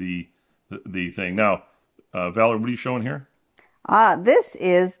somebody the thing. Now, Valerie, what are you showing here? This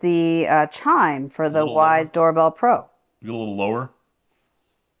is the chime for the Wyze Doorbell Pro. Get a little lower.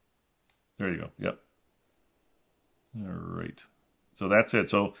 There you go. Yep. All right. So that's it.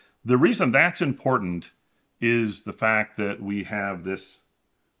 So the reason that's important is the fact that we have this.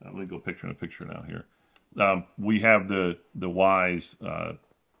 Let me go picture in a picture now here. We have the Wyze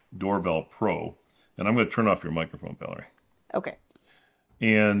Doorbell Pro, and I'm going to turn off your microphone, Valerie. Okay.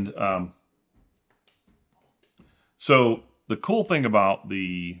 And so the cool thing about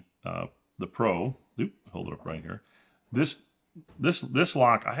the Pro, hold it up right here. This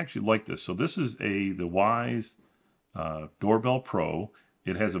lock, I actually like this. So this is the Wyze Doorbell Pro.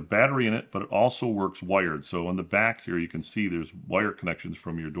 It has a battery in it, but it also works wired. So on the back here, you can see there's wire connections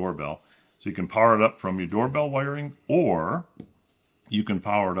from your doorbell. So you can power it up from your doorbell wiring, or you can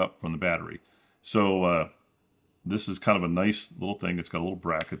power it up from the battery. So this is kind of a nice little thing. It's got a little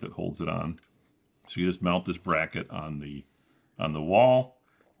bracket that holds it on. So you just mount this bracket on the wall,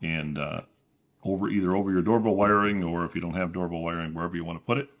 and either over your doorbell wiring, or if you don't have doorbell wiring, wherever you want to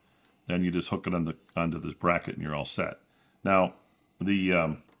put it, then you just hook it onto this bracket and you're all set. Now,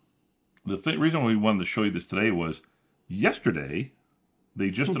 the reason we wanted to show you this today was yesterday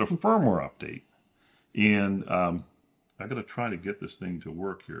they just did a firmware update, and I got to try to get this thing to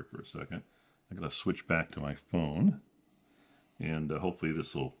work here for a second. I'm going to switch back to my phone, and hopefully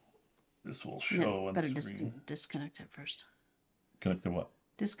this will show. Yeah, better disconnect it first. Connect to what?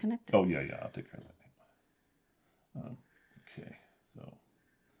 Disconnect it. Oh yeah, I'll take care of that. Okay, so.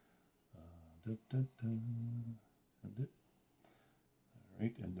 All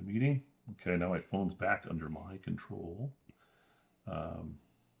right, end the meeting. Okay, now my phone's back under my control. Okay,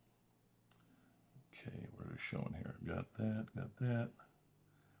 what are we showing here? Got that.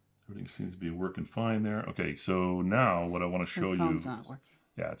 Everything seems to be working fine there. Okay, so now what I want to show you. Phone's not working.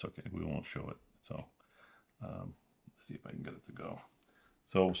 Yeah, it's okay. We won't show it. So let's see if I can get it to go.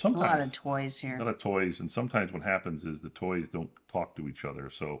 So sometimes a lot of toys here. A lot of toys, and sometimes what happens is the toys don't talk to each other.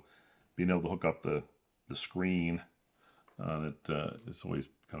 So being able to hook up the screen on it is always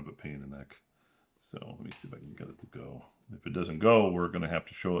kind of a pain in the neck. So let me see if I can get it to go. If it doesn't go, we're going to have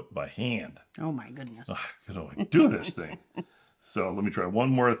to show it by hand. Oh my goodness! How do I do this thing? So let me try one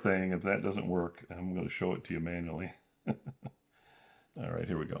more thing. If that doesn't work, I'm going to show it to you manually. All right,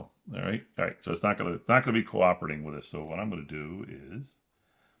 here we go. All right. So it's not gonna be cooperating with us. So what I'm going to do is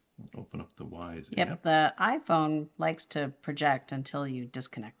open up the Wyze app. Yep, the iPhone likes to project until you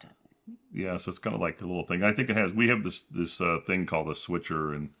disconnect it. Yeah, so it's kind of like a little thing. I think we have this thing called a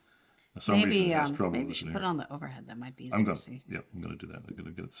switcher, and For some reason, Maybe it has trouble maybe we with should it put it here. on the overhead. That might be easier I'm to gonna, see. yeah, I'm gonna do that. I'm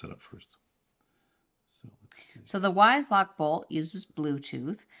gonna get it set up first. So, let's see. So the Wyze lock bolt uses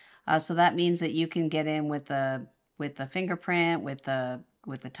Bluetooth, so that means that you can get in with the fingerprint, with the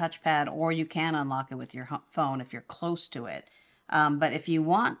touchpad, or you can unlock it with your phone if you're close to it. But if you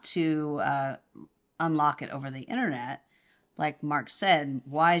want to unlock it over the internet, like Mark said,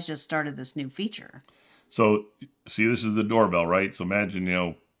 Wyze just started this new feature. So, see, this is the doorbell, right? So imagine,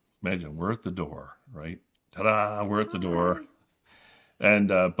 imagine we're at the door, right? Ta-da, we're at the door. And,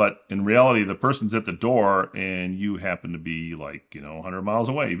 but in reality, the person's at the door and you happen to be like, 100 miles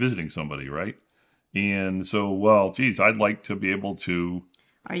away visiting somebody, right? And so, well, geez, I'd like to be able to...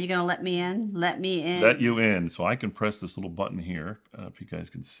 Are you going to let me in? Let me in. Let you in. So I can press this little button here. I don't know if you guys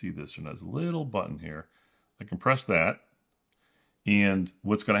can see this or not. There's a little button here. I can press that. And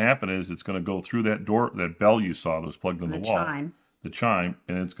what's going to happen is it's going to go through that door, that bell you saw that was plugged in the wall. Chime. The chime,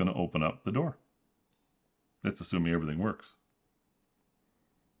 and it's going to open up the door. That's assuming everything works.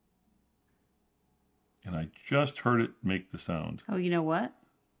 And I just heard it make the sound. Oh, you know what?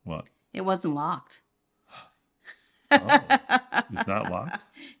 What? It wasn't locked. Oh, it's not locked?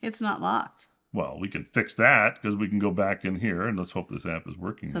 It's not locked. Well, we can fix that because we can go back in here and let's hope this app is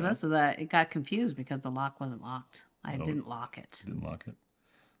working. So that's that. It got confused because the lock wasn't locked. I didn't lock it. Didn't lock it.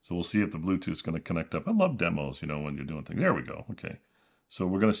 So we'll see if the Bluetooth is going to connect up. I love demos, when you're doing things. There we go. Okay. So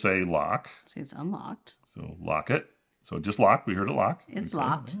we're going to say lock. See, it's unlocked. So lock it. So just lock. We heard it lock. It's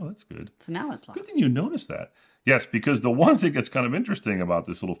locked. Oh, that's good. So now it's locked. Good thing you noticed that. Yes, because the one thing that's kind of interesting about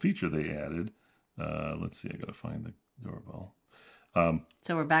this little feature they added, let's see, I got to find the doorbell.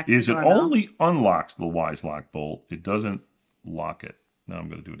 So we're back. Is it only unlocks the Wyze lock bolt? It doesn't lock it. Now I'm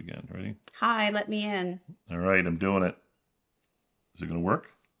going to do it again. Ready? Hi, let me in. All right, I'm doing it. Is it going to work?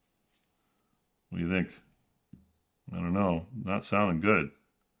 What do you think? I don't know. Not sounding good.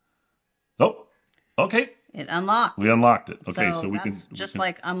 Oh, okay. It unlocked. We unlocked it. Okay, so we can... That's just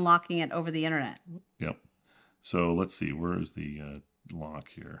like unlocking it over the internet. Yep. So let's see. Where is the lock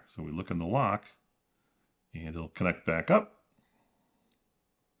here? So we look in the lock, and it'll connect back up.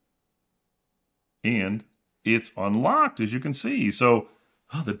 And it's unlocked, as you can see. So,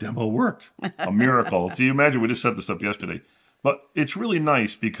 the demo worked. A miracle. So you imagine we just set this up yesterday. But it's really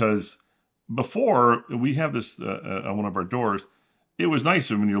nice because before we have this on one of our doors, it was nice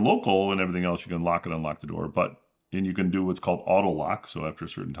when you're local and everything else, you can lock and unlock the door. And you can do what's called auto lock, so after a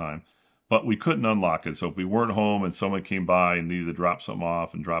certain time. But we couldn't unlock it. So if we weren't home and someone came by and needed to drop something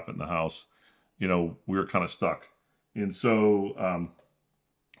off and drop it in the house, we were kind of stuck. And so,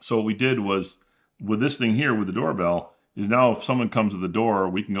 so what we did was, with this thing here, with the doorbell, is now if someone comes to the door,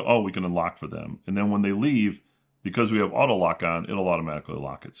 we can go, oh, we can unlock for them. And then when they leave, because we have auto lock on, it'll automatically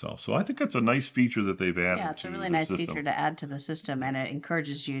lock itself. So I think that's a nice feature that they've added. Yeah, it's a really nice feature to add to the system, and it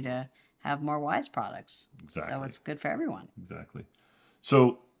encourages you to have more Wyze products. Exactly. So it's good for everyone. Exactly.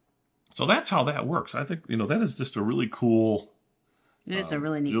 So that's how that works. I think, that is just a really cool... It is a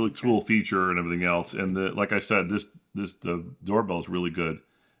really neat feature. Cool feature and everything else. And like I said, the doorbell is really good.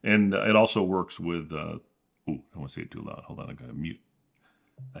 And it also works with, I don't want to say it too loud. Hold on, I got to mute.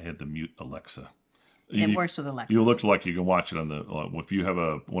 I had to mute Alexa. It works with Alexa. It looks like you can watch it on the, if you have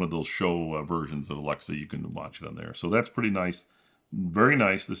one of those show versions of Alexa, you can watch it on there. So that's pretty nice. Very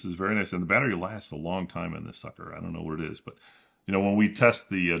nice. This is very nice. And the battery lasts a long time in this sucker. I don't know what it is, but when we test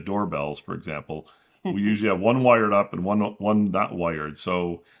the doorbells, for example, we usually have one wired up and one not wired.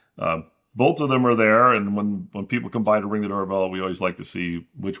 So, both of them are there, and when people come by to ring the doorbell, we always like to see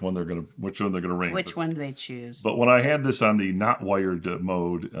which one they're gonna ring. Which one do they choose? But when I had this on the not wired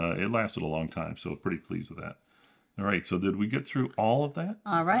mode, it lasted a long time, so pretty pleased with that. All right, so did we get through all of that?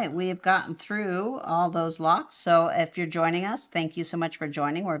 All right, we have gotten through all those locks. So if you're joining us, thank you so much for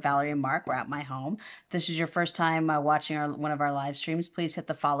joining. We're Valerie and Mark. We're at my home. If this is your first time watching one of our live streams, please hit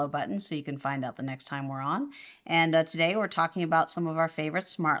the follow button so you can find out the next time we're on. And today we're talking about some of our favorite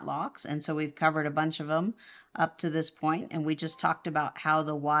smart locks. And so we've covered a bunch of them up to this point, and we just talked about how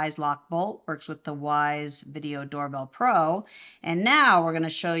the Wyze Lock Bolt works with the Wyze Video Doorbell Pro. And now we're going to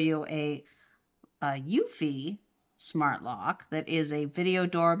show you a eufy smart lock that is a video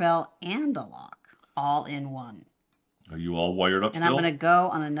doorbell and a lock all in one. Are you all wired up and still? I'm going to go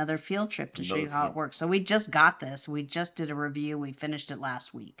on another field trip to show you how it works. So we just got this. We just did a review. We finished it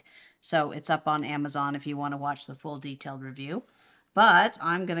last week. So it's up on Amazon if you want to watch the full detailed review. But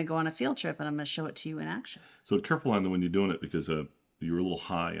I'm going to go on a field trip and I'm going to show it to you in action. So careful on when you're doing it because you were a little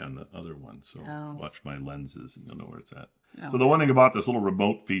high on the other one. So watch my lenses and you'll know where it's at. Oh. So the one thing about this little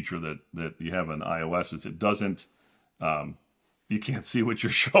remote feature that you have on iOS is it doesn't, you can't see what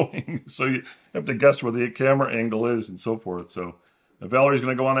you're showing. So you have to guess where the camera angle is and so forth. So Valerie's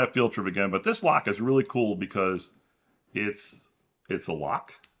going to go on that field trip again. But this lock is really cool because it's a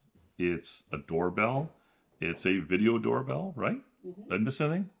lock. It's a doorbell. It's a video doorbell, right? Did I miss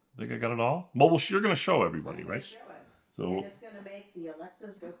anything? I think I got it all. Mobile, you're going to show everybody, right? Show it. So, and it's going to make the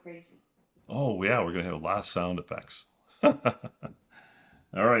Alexas go crazy. Oh, yeah, we're going to have a lot of sound effects.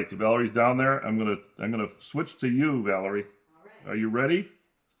 All right, so Valerie's down there. I'm gonna switch to you, Valerie. All right. Are you ready?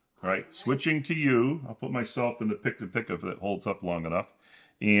 All right, switching to you. I'll put myself in the pick if it holds up long enough.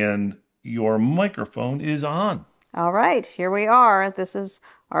 And your microphone is on. All right, here we are. This is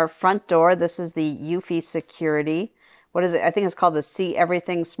our front door. This is the eufy security. What is it? I think it's called the See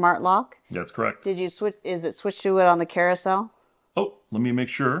Everything Smart Lock. That's correct. Did you switch? Is it switched to it on the carousel? Oh, let me make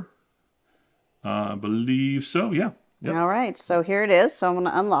sure. I believe so. Yeah. Yep. All right, so here it is. So I'm going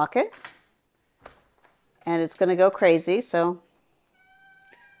to unlock it. And it's going to go crazy. So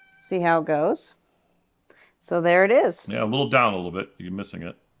see how it goes. So there it is. Yeah, a little down a little bit. You're missing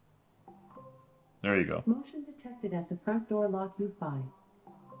it. There you go. Motion detected at the front door lock eufy.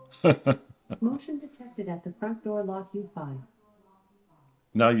 Motion detected at the front door lock eufy.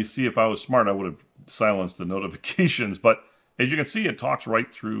 Now you see, if I was smart, I would have silenced the notifications. But as you can see, it talks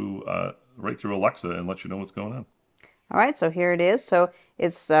right through Alexa and lets you know what's going on. All right, so here it is. So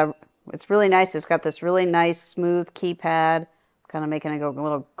it's really nice. It's got this really nice, smooth keypad, kind of making it go a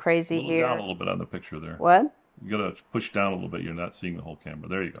little crazy here. Down a little bit on the picture there. What? You got to push down a little bit. You're not seeing the whole camera.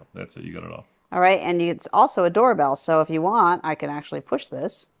 There you go. That's it. You got it all. All right, and it's also a doorbell. So if you want, I can actually push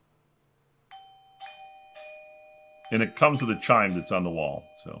this. And it comes with a chime that's on the wall.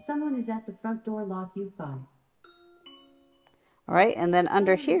 So. Someone is at the front door lock eufy. All right, and then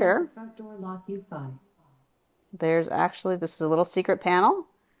under here, front door lock eufy. there's actually, this is a little secret panel,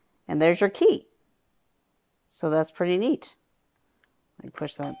 and there's your key. So that's pretty neat. I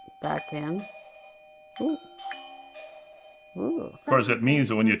push that back in. Ooh. Ooh. Of course, it means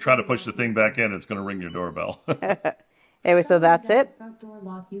that when you try to push the thing back in, it's going to ring your doorbell. Anyway, so that's it. Front door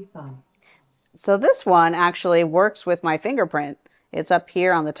lock eufy. So this one actually works with my fingerprint. It's up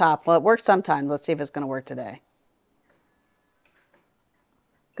here on the top. Well, it works sometimes. Let's see if it's going to work today.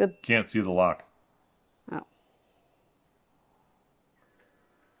 Good. Can't see the lock. Oh.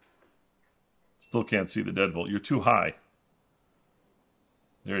 Still can't see the deadbolt. You're too high.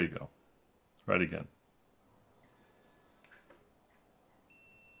 There you go. Try it again.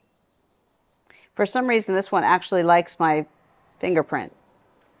 For some reason, this one actually likes my fingerprint.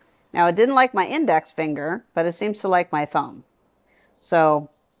 Now, it didn't like my index finger, but it seems to like my thumb. So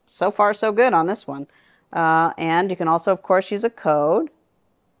far, so good on this one. And you can also, of course, use a code.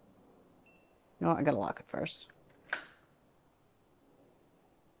 No, I gotta lock it first.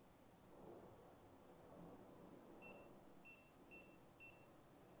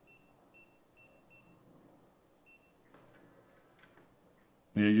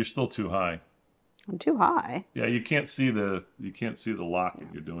 Yeah, you're still too high. I'm too high. Yeah, you can't see the lock when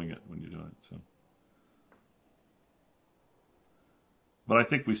you're doing it So, but I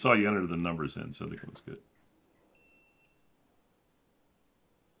think we saw you enter the numbers in, so I think it was good.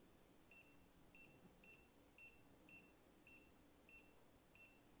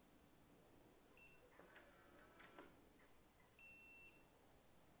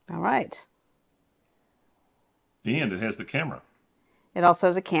 All right. And it has the camera. It also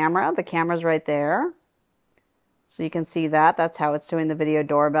has a camera. The camera's right there. So you can see that. That's how it's doing the video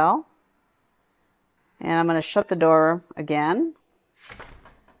doorbell. And I'm going to shut the door again.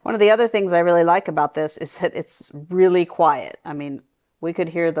 One of the other things I really like about this is that it's really quiet. I mean, we could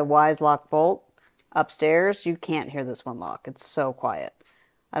hear the Wyze lock bolt upstairs. You can't hear this one lock. It's so quiet.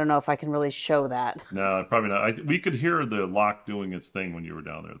 I don't know if I can really show that. No, probably not. We could hear the lock doing its thing when you were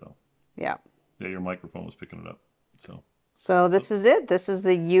down there, though. Yeah. Yeah, your microphone was picking it up. So this is it. This is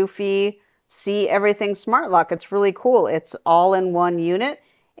the eufy See Everything Smart Lock. It's really cool. It's all in one unit.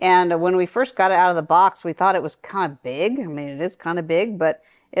 And when we first got it out of the box, we thought it was kind of big. I mean, it is kind of big, but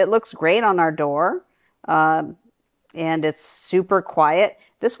it looks great on our door. And it's super quiet.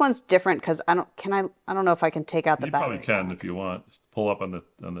 This one's different because I don't know if I can take out the battery. You probably can if you want. Just pull up on the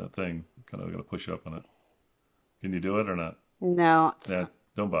thing. Kind of got to push up on it. Can you do it or not? No. Yeah.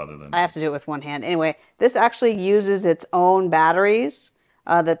 Don't bother then. I have to do it with one hand. Anyway, this actually uses its own batteries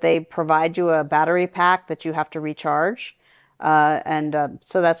that they provide you a battery pack that you have to recharge.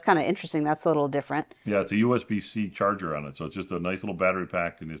 So that's kind of interesting. That's a little different. Yeah, it's a USB-C charger on it. So it's just a nice little battery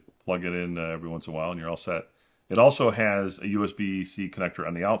pack, and you plug it in every once in a while, and you're all set. It also has a USB-C connector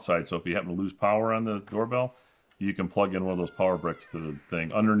on the outside. So if you happen to lose power on the doorbell, you can plug in one of those power bricks to the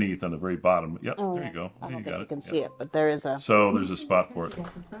thing underneath on the very bottom. Yep, oh, there you go. I there don't you think got you it. can see it, but there is a... So there's a spot for it. At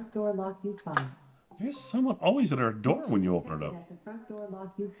the front door lock eufy. There's someone always at our door when you open it up. At the front door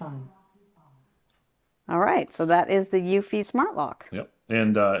lock you find. All right, so that is the eufy smart lock. Yep,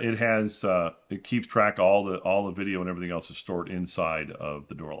 and it keeps track of all the video and everything else is stored inside of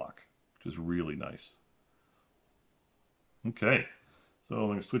the door lock, which is really nice. Okay, so I'm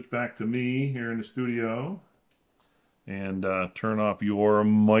going to switch back to me here in the studio and turn off your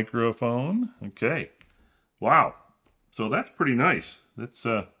microphone. Okay, wow, so that's pretty nice. That's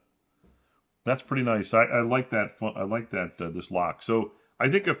pretty nice. I like that. I like that this lock. So I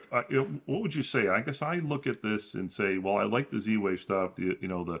think what would you say? I guess I look at this and say, well, I like the Z-Wave stuff.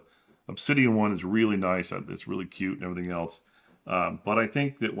 The Obsidian one is really nice. It's really cute and everything else. But I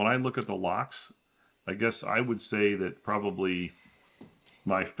think that when I look at the locks, I guess I would say that probably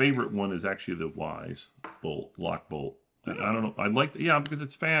my favorite one is actually the Wyze lock bolt. I don't know. I like, because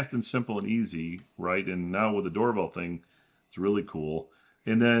it's fast and simple and easy, right? And now with the doorbell thing, it's really cool.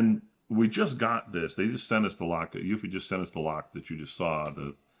 And then we just got this. They just sent us the lock. Eufy just sent us the lock that you just saw,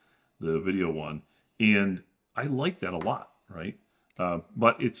 the video one. And I like that a lot, right?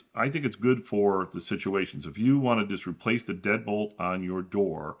 But I think it's good for the situations. If you want to just replace the deadbolt on your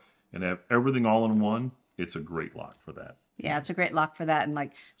door and have everything all in one, it's a great lock for that. Yeah, it's a great lock for that. And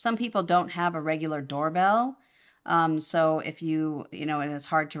like some people don't have a regular doorbell. So if and it's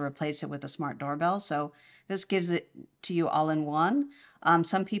hard to replace it with a smart doorbell. So this gives it to you all in one.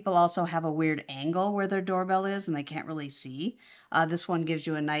 Some people also have a weird angle where their doorbell is and they can't really see. This one gives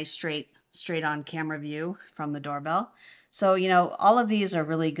you a nice straight on camera view from the doorbell. So, all of these are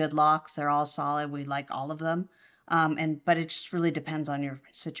really good locks. They're all solid. We like all of them. But it just really depends on your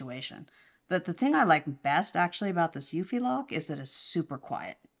situation. But the thing I like best actually about this eufy lock is that it's super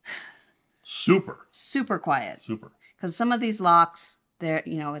quiet. Super quiet. Super. Because some of these locks,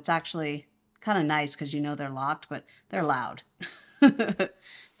 it's actually kind of nice because they're locked, but they're loud.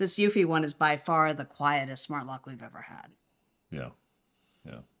 This eufy one is by far the quietest smart lock we've ever had. Yeah.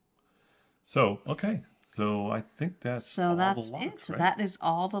 So, okay. So I think that's all the locks, it. So right? that is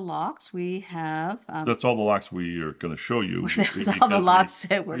all the locks we have. That's all the locks we are going to show you. That's all the locks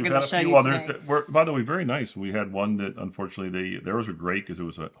that we're going to show you today. That were, by the way, very nice. We had one that unfortunately theirs were great because it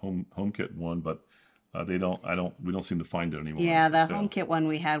was a HomeKit one, but we don't seem to find it anymore. Yeah, the HomeKit one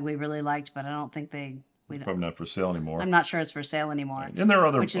we had we really liked, but I don't think it's probably not for sale anymore. I'm not sure it's for sale anymore. And there are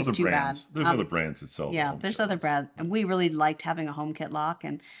other which is too brands. bad. There's other brands that sell. Yeah, there's other brands, and we really liked having a HomeKit lock.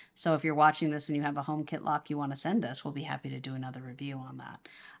 And so, if you're watching this and you have a HomeKit lock you want to send us, we'll be happy to do another review on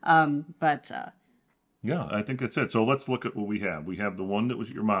that. Yeah, I think that's it. So let's look at what we have. We have the one that was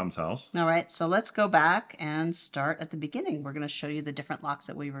at your mom's house. All right, so let's go back and start at the beginning. We're going to show you the different locks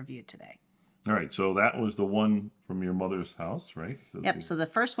that we reviewed today. All right, so that was the one from your mother's house, right? So the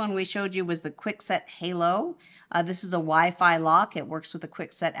first one we showed you was the Kwikset Halo. This is a Wi-Fi lock. It works with the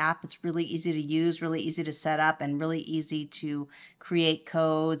Kwikset app. It's really easy to use, really easy to set up, and really easy to create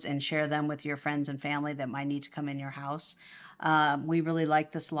codes and share them with your friends and family that might need to come in your house. We really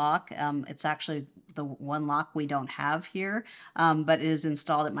like this lock. It's actually the one lock we don't have here, but it is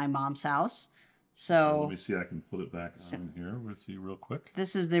installed at my mom's house. So let me see, I can put it back on here. Let's see real quick.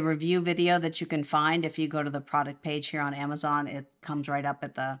 This is the review video that you can find if you go to the product page here on Amazon. It comes right up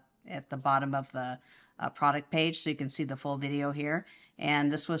at the bottom of the product page, so you can see the full video here.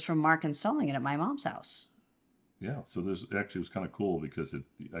 And this was from Mark installing it at my mom's house. Yeah, so this actually was kind of cool because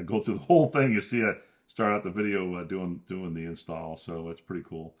I go through the whole thing. You see, I start out the video doing the install, so it's pretty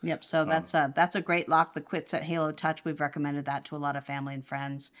cool. Yep, so that's a great lock, the Kwikset Halo Touch. We've recommended that to a lot of family and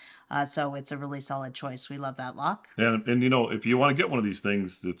friends, so it's a really solid choice. We love that lock. And if you want to get one of these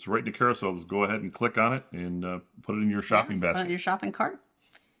things that's right in the carousel, just go ahead and click on it and put it in your shopping basket. Put it in your shopping cart.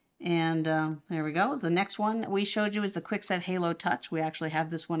 And there we go. The next one we showed you is the Kwikset Halo Touch. We actually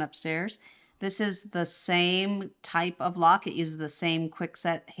have this one upstairs. This is the same type of lock. It uses the same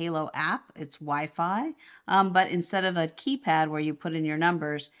Kwikset Halo app. It's Wi-Fi, but instead of a keypad where you put in your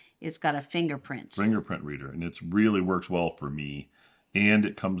numbers, it's got a fingerprint reader, and it really works well for me. And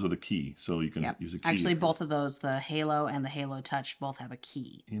it comes with a key, so you can use a key. Actually, both of those, the Halo and the Halo Touch, both have a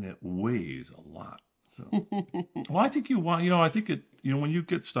key. And it weighs a lot. So, well, I think I think it. When you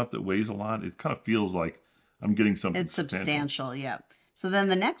get stuff that weighs a lot, it kind of feels like I'm getting something. It's substantial, yeah. So then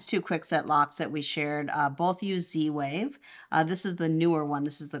the next two Kwikset locks that we shared both use Z-Wave. This is the newer one.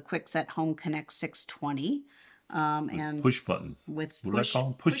 This is the Kwikset Home Connect 620. And push buttons. With what do I call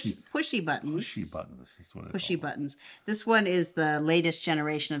them? Pushy buttons. Pushy buttons. That's what pushy buttons. This one is the latest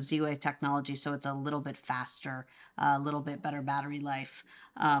generation of Z-Wave technology, so it's a little bit faster, a little bit better battery life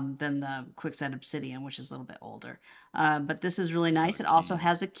than the Kwikset Obsidian, which is a little bit older. But this is really nice. It also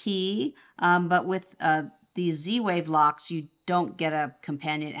has a key, but with these Z-Wave locks, you don't get a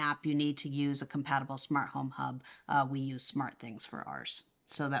companion app. You need to use a compatible smart home hub. We use SmartThings for ours.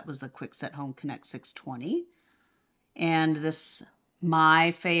 So that was the Kwikset Home Connect 620. And this,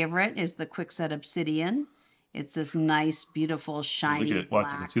 my favorite, is the Kwikset Obsidian. It's this nice, beautiful, shiny Look at, black.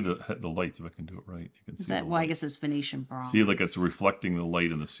 watch, you can see the lights if I can do it right. You can Is see that, the well, I light. guess it's Venetian bronze. See, like it's reflecting the light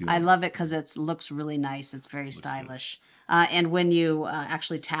in the ceiling. I love it because it looks really nice. It's very stylish. And when you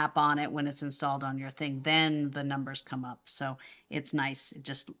actually tap on it, when it's installed on your thing, then the numbers come up. So it's nice. It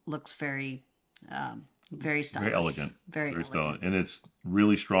just looks very, very stylish. Very elegant. Very elegant. stylish. And it's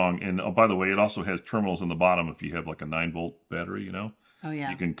really strong. And oh, by the way, it also has terminals on the bottom if you have like a 9-volt battery, you know. Oh,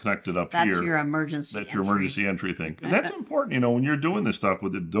 yeah. You can connect it up That's here. your emergency That's your emergency entry thing. And that's important, you know, when you're doing this stuff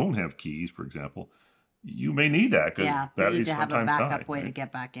with it don't have keys, for example. You may need that because yeah, you need to have a backup way right? to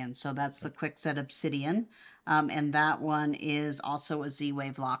get back in. So that's the Kwikset Obsidian. And that one is also a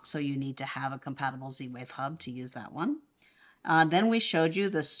Z-Wave lock. So you need to have a compatible Z-Wave hub to use that one. Then we showed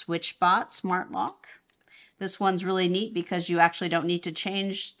you the SwitchBot smart lock. This one's really neat because you actually don't need to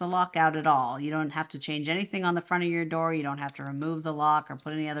change the lock out at all. You don't have to change anything on the front of your door. You don't have to remove the lock or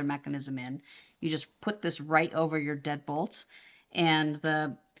put any other mechanism in. You just put this right over your deadbolt, and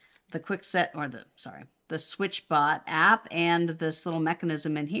the Kwikset, or the SwitchBot app and this little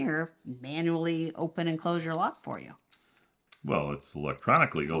mechanism in here manually open and close your lock for you. Well, it's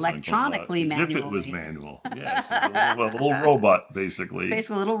electronically open. Electronically manually. As if it was manual. Yes, a little robot, basically. It's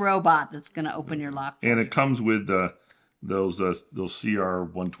basically a little robot that's going to open your lock for and you. It comes with those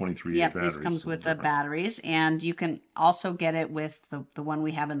CR123 yep, batteries. this comes with the batteries, and you can also get it with the one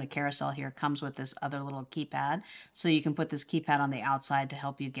we have in the carousel here. Comes with this other little keypad, so you can put this keypad on the outside to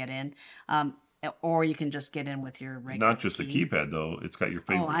help you get in. Or you can just get in with your regular Not just key. a keypad, though. It's got your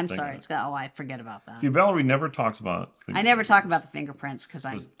fingerprint. Oh, I'm sorry. It's got. Oh, I forget about that. See, Valerie never talks about. I never talk about the fingerprints because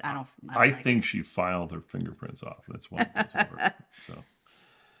I don't. I think she filed her fingerprints off. That's why it doesn't work. So,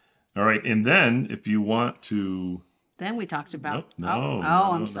 all right, and then if you want to. Then we talked about. No,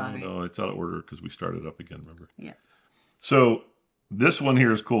 I'm sorry. No, it's out of order because we started up again. Remember? Yeah. So this one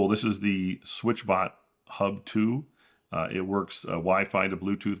here is cool. This is the SwitchBot Hub2. It works Wi-Fi to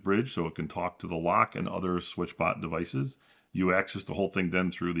Bluetooth bridge, so it can talk to the lock and other SwitchBot devices. You access the whole thing then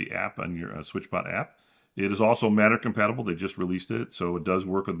through the app on your SwitchBot app. It is also Matter compatible. They just released it, so it does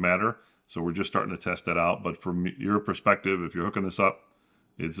work with Matter. So we're just starting to test that out. But from your perspective, if you're hooking this up,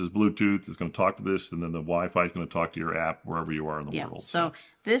 this is Bluetooth. It's going to talk to this, and then the Wi-Fi is going to talk to your app wherever you are in the world. So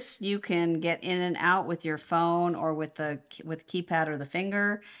this you can get in and out with your phone or with keypad or the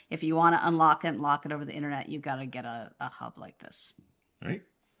finger. If you want to unlock it and lock it over the internet, you got to get a hub like this. Right.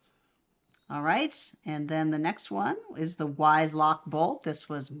 All right, and then the next one is the Wyze lock bolt. This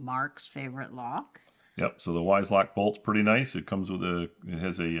was Mark's favorite lock. Yep. So the Wyze lock bolt's pretty nice. It comes with it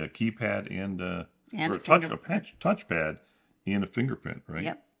has a keypad and a touchpad. And a fingerprint, right?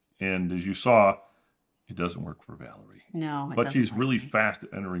 Yep. And as you saw, it doesn't work for Valerie. No, but she's really fast at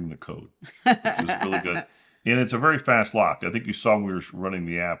entering the code, which is really good. And it's a very fast lock. I think you saw when we were running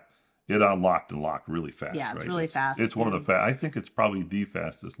the app, it unlocked and locked really fast. Yeah, it's right? really fast. It's one of the fast. I think it's probably the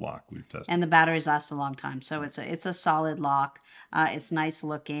fastest lock we've tested. And the batteries last a long time, so it's a solid lock. It's nice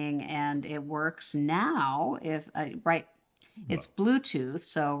looking, and it works now. It's Bluetooth,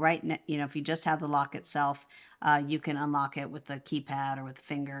 so if you just have the lock itself, you can unlock it with the keypad or with the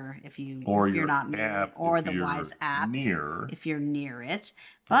finger if you're not near it, or the Wyze app if you're near it.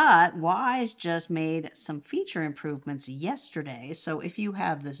 But Wyze just made some feature improvements yesterday, so if you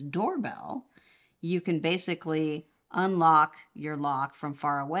have this doorbell, you can basically unlock your lock from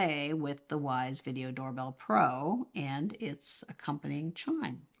far away with the Wyze Video Doorbell Pro and its accompanying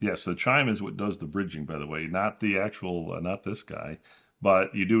chime. Yes, the chime is what does the bridging, by the way, not the actual, not this guy,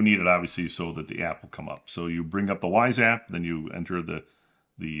 but you do need it obviously so that the app will come up. So you bring up the Wyze app, then you enter the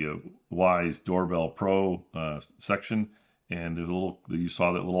Wyze Doorbell Pro section, and there's you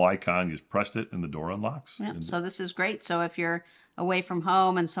saw that little icon, you just pressed it and the door unlocks. Yeah, so this is great. So if you're away from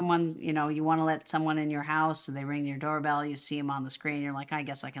home and someone, you want to let someone in your house, so they ring your doorbell, you see them on the screen, you're like, I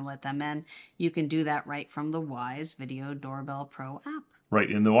guess I can let them in. You can do that right from the Wyze Video Doorbell Pro app. Right,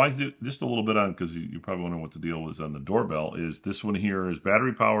 and the Wyze, just a little bit on, because you're probably wondering what the deal was on the doorbell, is this one here is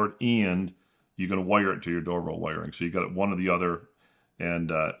battery powered and you're going to wire it to your doorbell wiring. So you got one or the other, and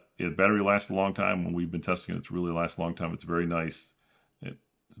battery lasts a long time. When we've been testing it, it's really lasts a long time. It's very nice.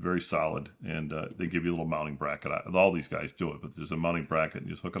 It's very solid, and they give you a little mounting bracket. All these guys do it, but there's a mounting bracket, and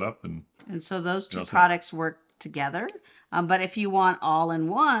you just hook it up. And so those two products work together. But if you want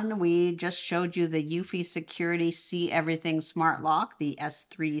all-in-one, we just showed you the eufy Security See Everything Smart Lock, the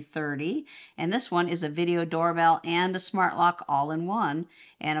S330. And this one is a video doorbell and a smart lock all-in-one.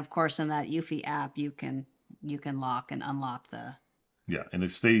 And of course, in that eufy app, you can you can lock and unlock the. Yeah, and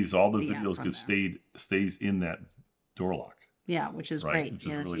it stays. All the The app videos from get there. stays in that door lock. Yeah, which is Right, great. which is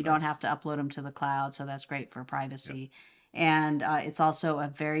You know, really you don't nice. have to upload them to the cloud, so that's great for privacy. And it's also a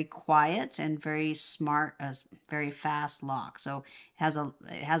very quiet and very smart, very fast lock. So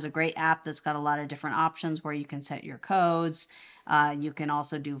it has a great app that's got a lot of different options where you can set your codes. You can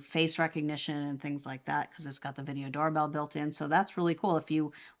also do face recognition and things like that because it's got the video doorbell built in. So that's really cool if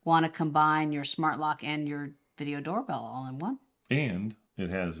you want to combine your smart lock and your video doorbell all in one. And it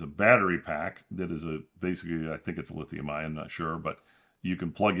has a battery pack that is basically, I think it's lithium ion, I'm not sure, but you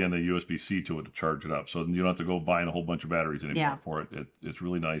can plug in a USB-C to it to charge it up. So you don't have to go buying a whole bunch of batteries anymore Yeah. for it. It's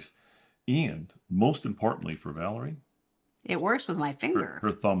really nice. And most importantly for Valerie, It works with my finger.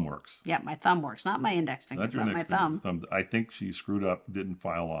 her thumb works. Yeah, my thumb works, not my index finger, Not your but my next finger, thumb. I think she screwed up, didn't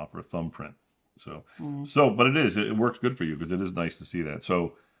file off her thumbprint. So, Mm. but it works good for you because it is nice to see that.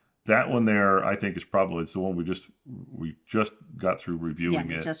 So that one there, I think is probably, it's the one we just got through reviewing Yeah,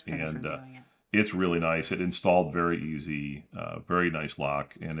 we it, just finished and reviewing it. it's really nice. It installed very easy, very nice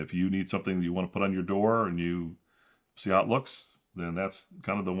lock. And if you need something that you want to put on your door and you see how it looks, then that's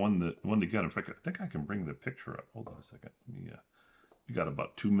kind of the one to get. In fact, I think I can bring the picture up. Hold on a second. Yeah, we got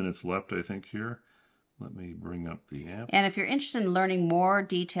about 2 minutes left, I think, here. Let me bring up the app. And if you're interested in learning more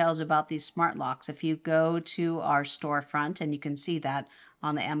details about these smart locks, if you go to our storefront, and you can see that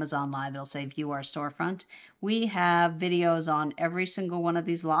on the Amazon Live, it'll say view our storefront. We have videos on every single one of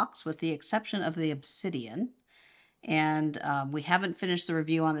these locks with the exception of the Obsidian. And we haven't finished the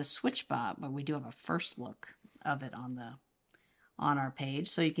review on the SwitchBot, but we do have a first look of it on our page.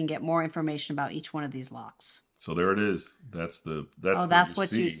 So you can get more information about each one of these locks. So there it is. That's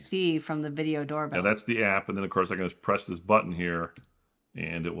what you see from the video doorbell. Yeah, that's the app. And then, of course, I can just press this button here,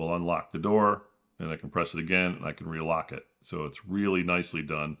 and it will unlock the door. And I can press it again, and I can relock it. So it's really nicely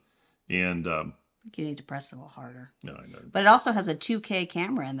done. And I think you need to press it a little harder. yeah, I know. But it also has a 2K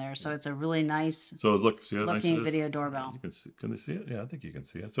camera in there, so it's a really nice So look, see how nice it looking is? video doorbell. You can see, can they see it? Yeah, I think you can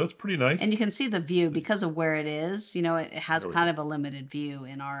see it. So it's pretty nice. And you can see the view because of where it is. You know, it has There we kind of a limited view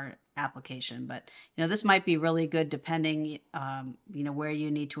in our application, but you know, this might be really good depending, you know, where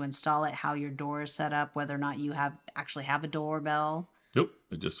you need to install it, how your door is set up, whether or not you actually have a doorbell. Nope,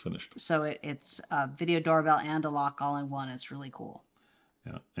 it just finished. So it's a video doorbell and a lock all in one. It's really cool.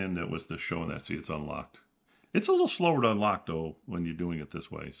 Yeah, and it was just showing that. See, it's unlocked. It's a little slower to unlock though when you're doing it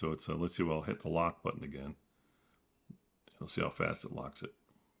this way. So it's let's see. Well, I'll hit the lock button again. We'll see how fast it locks it.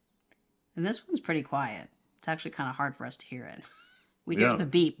 And this one's pretty quiet. It's actually kind of hard for us to hear it. We hear the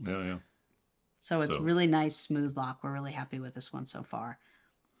beep. Yeah, yeah. So it's really nice, smooth lock. We're really happy with this one so far.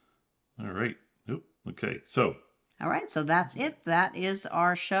 All right. Oop. Okay. So. All right. So that's it. That is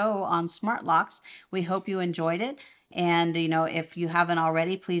our show on smart locks. We hope you enjoyed it. And, you know, if you haven't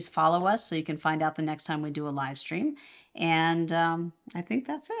already, please follow us so you can find out the next time we do a live stream. And I think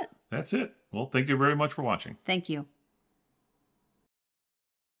that's it. That's it. Well, thank you very much for watching. Thank you.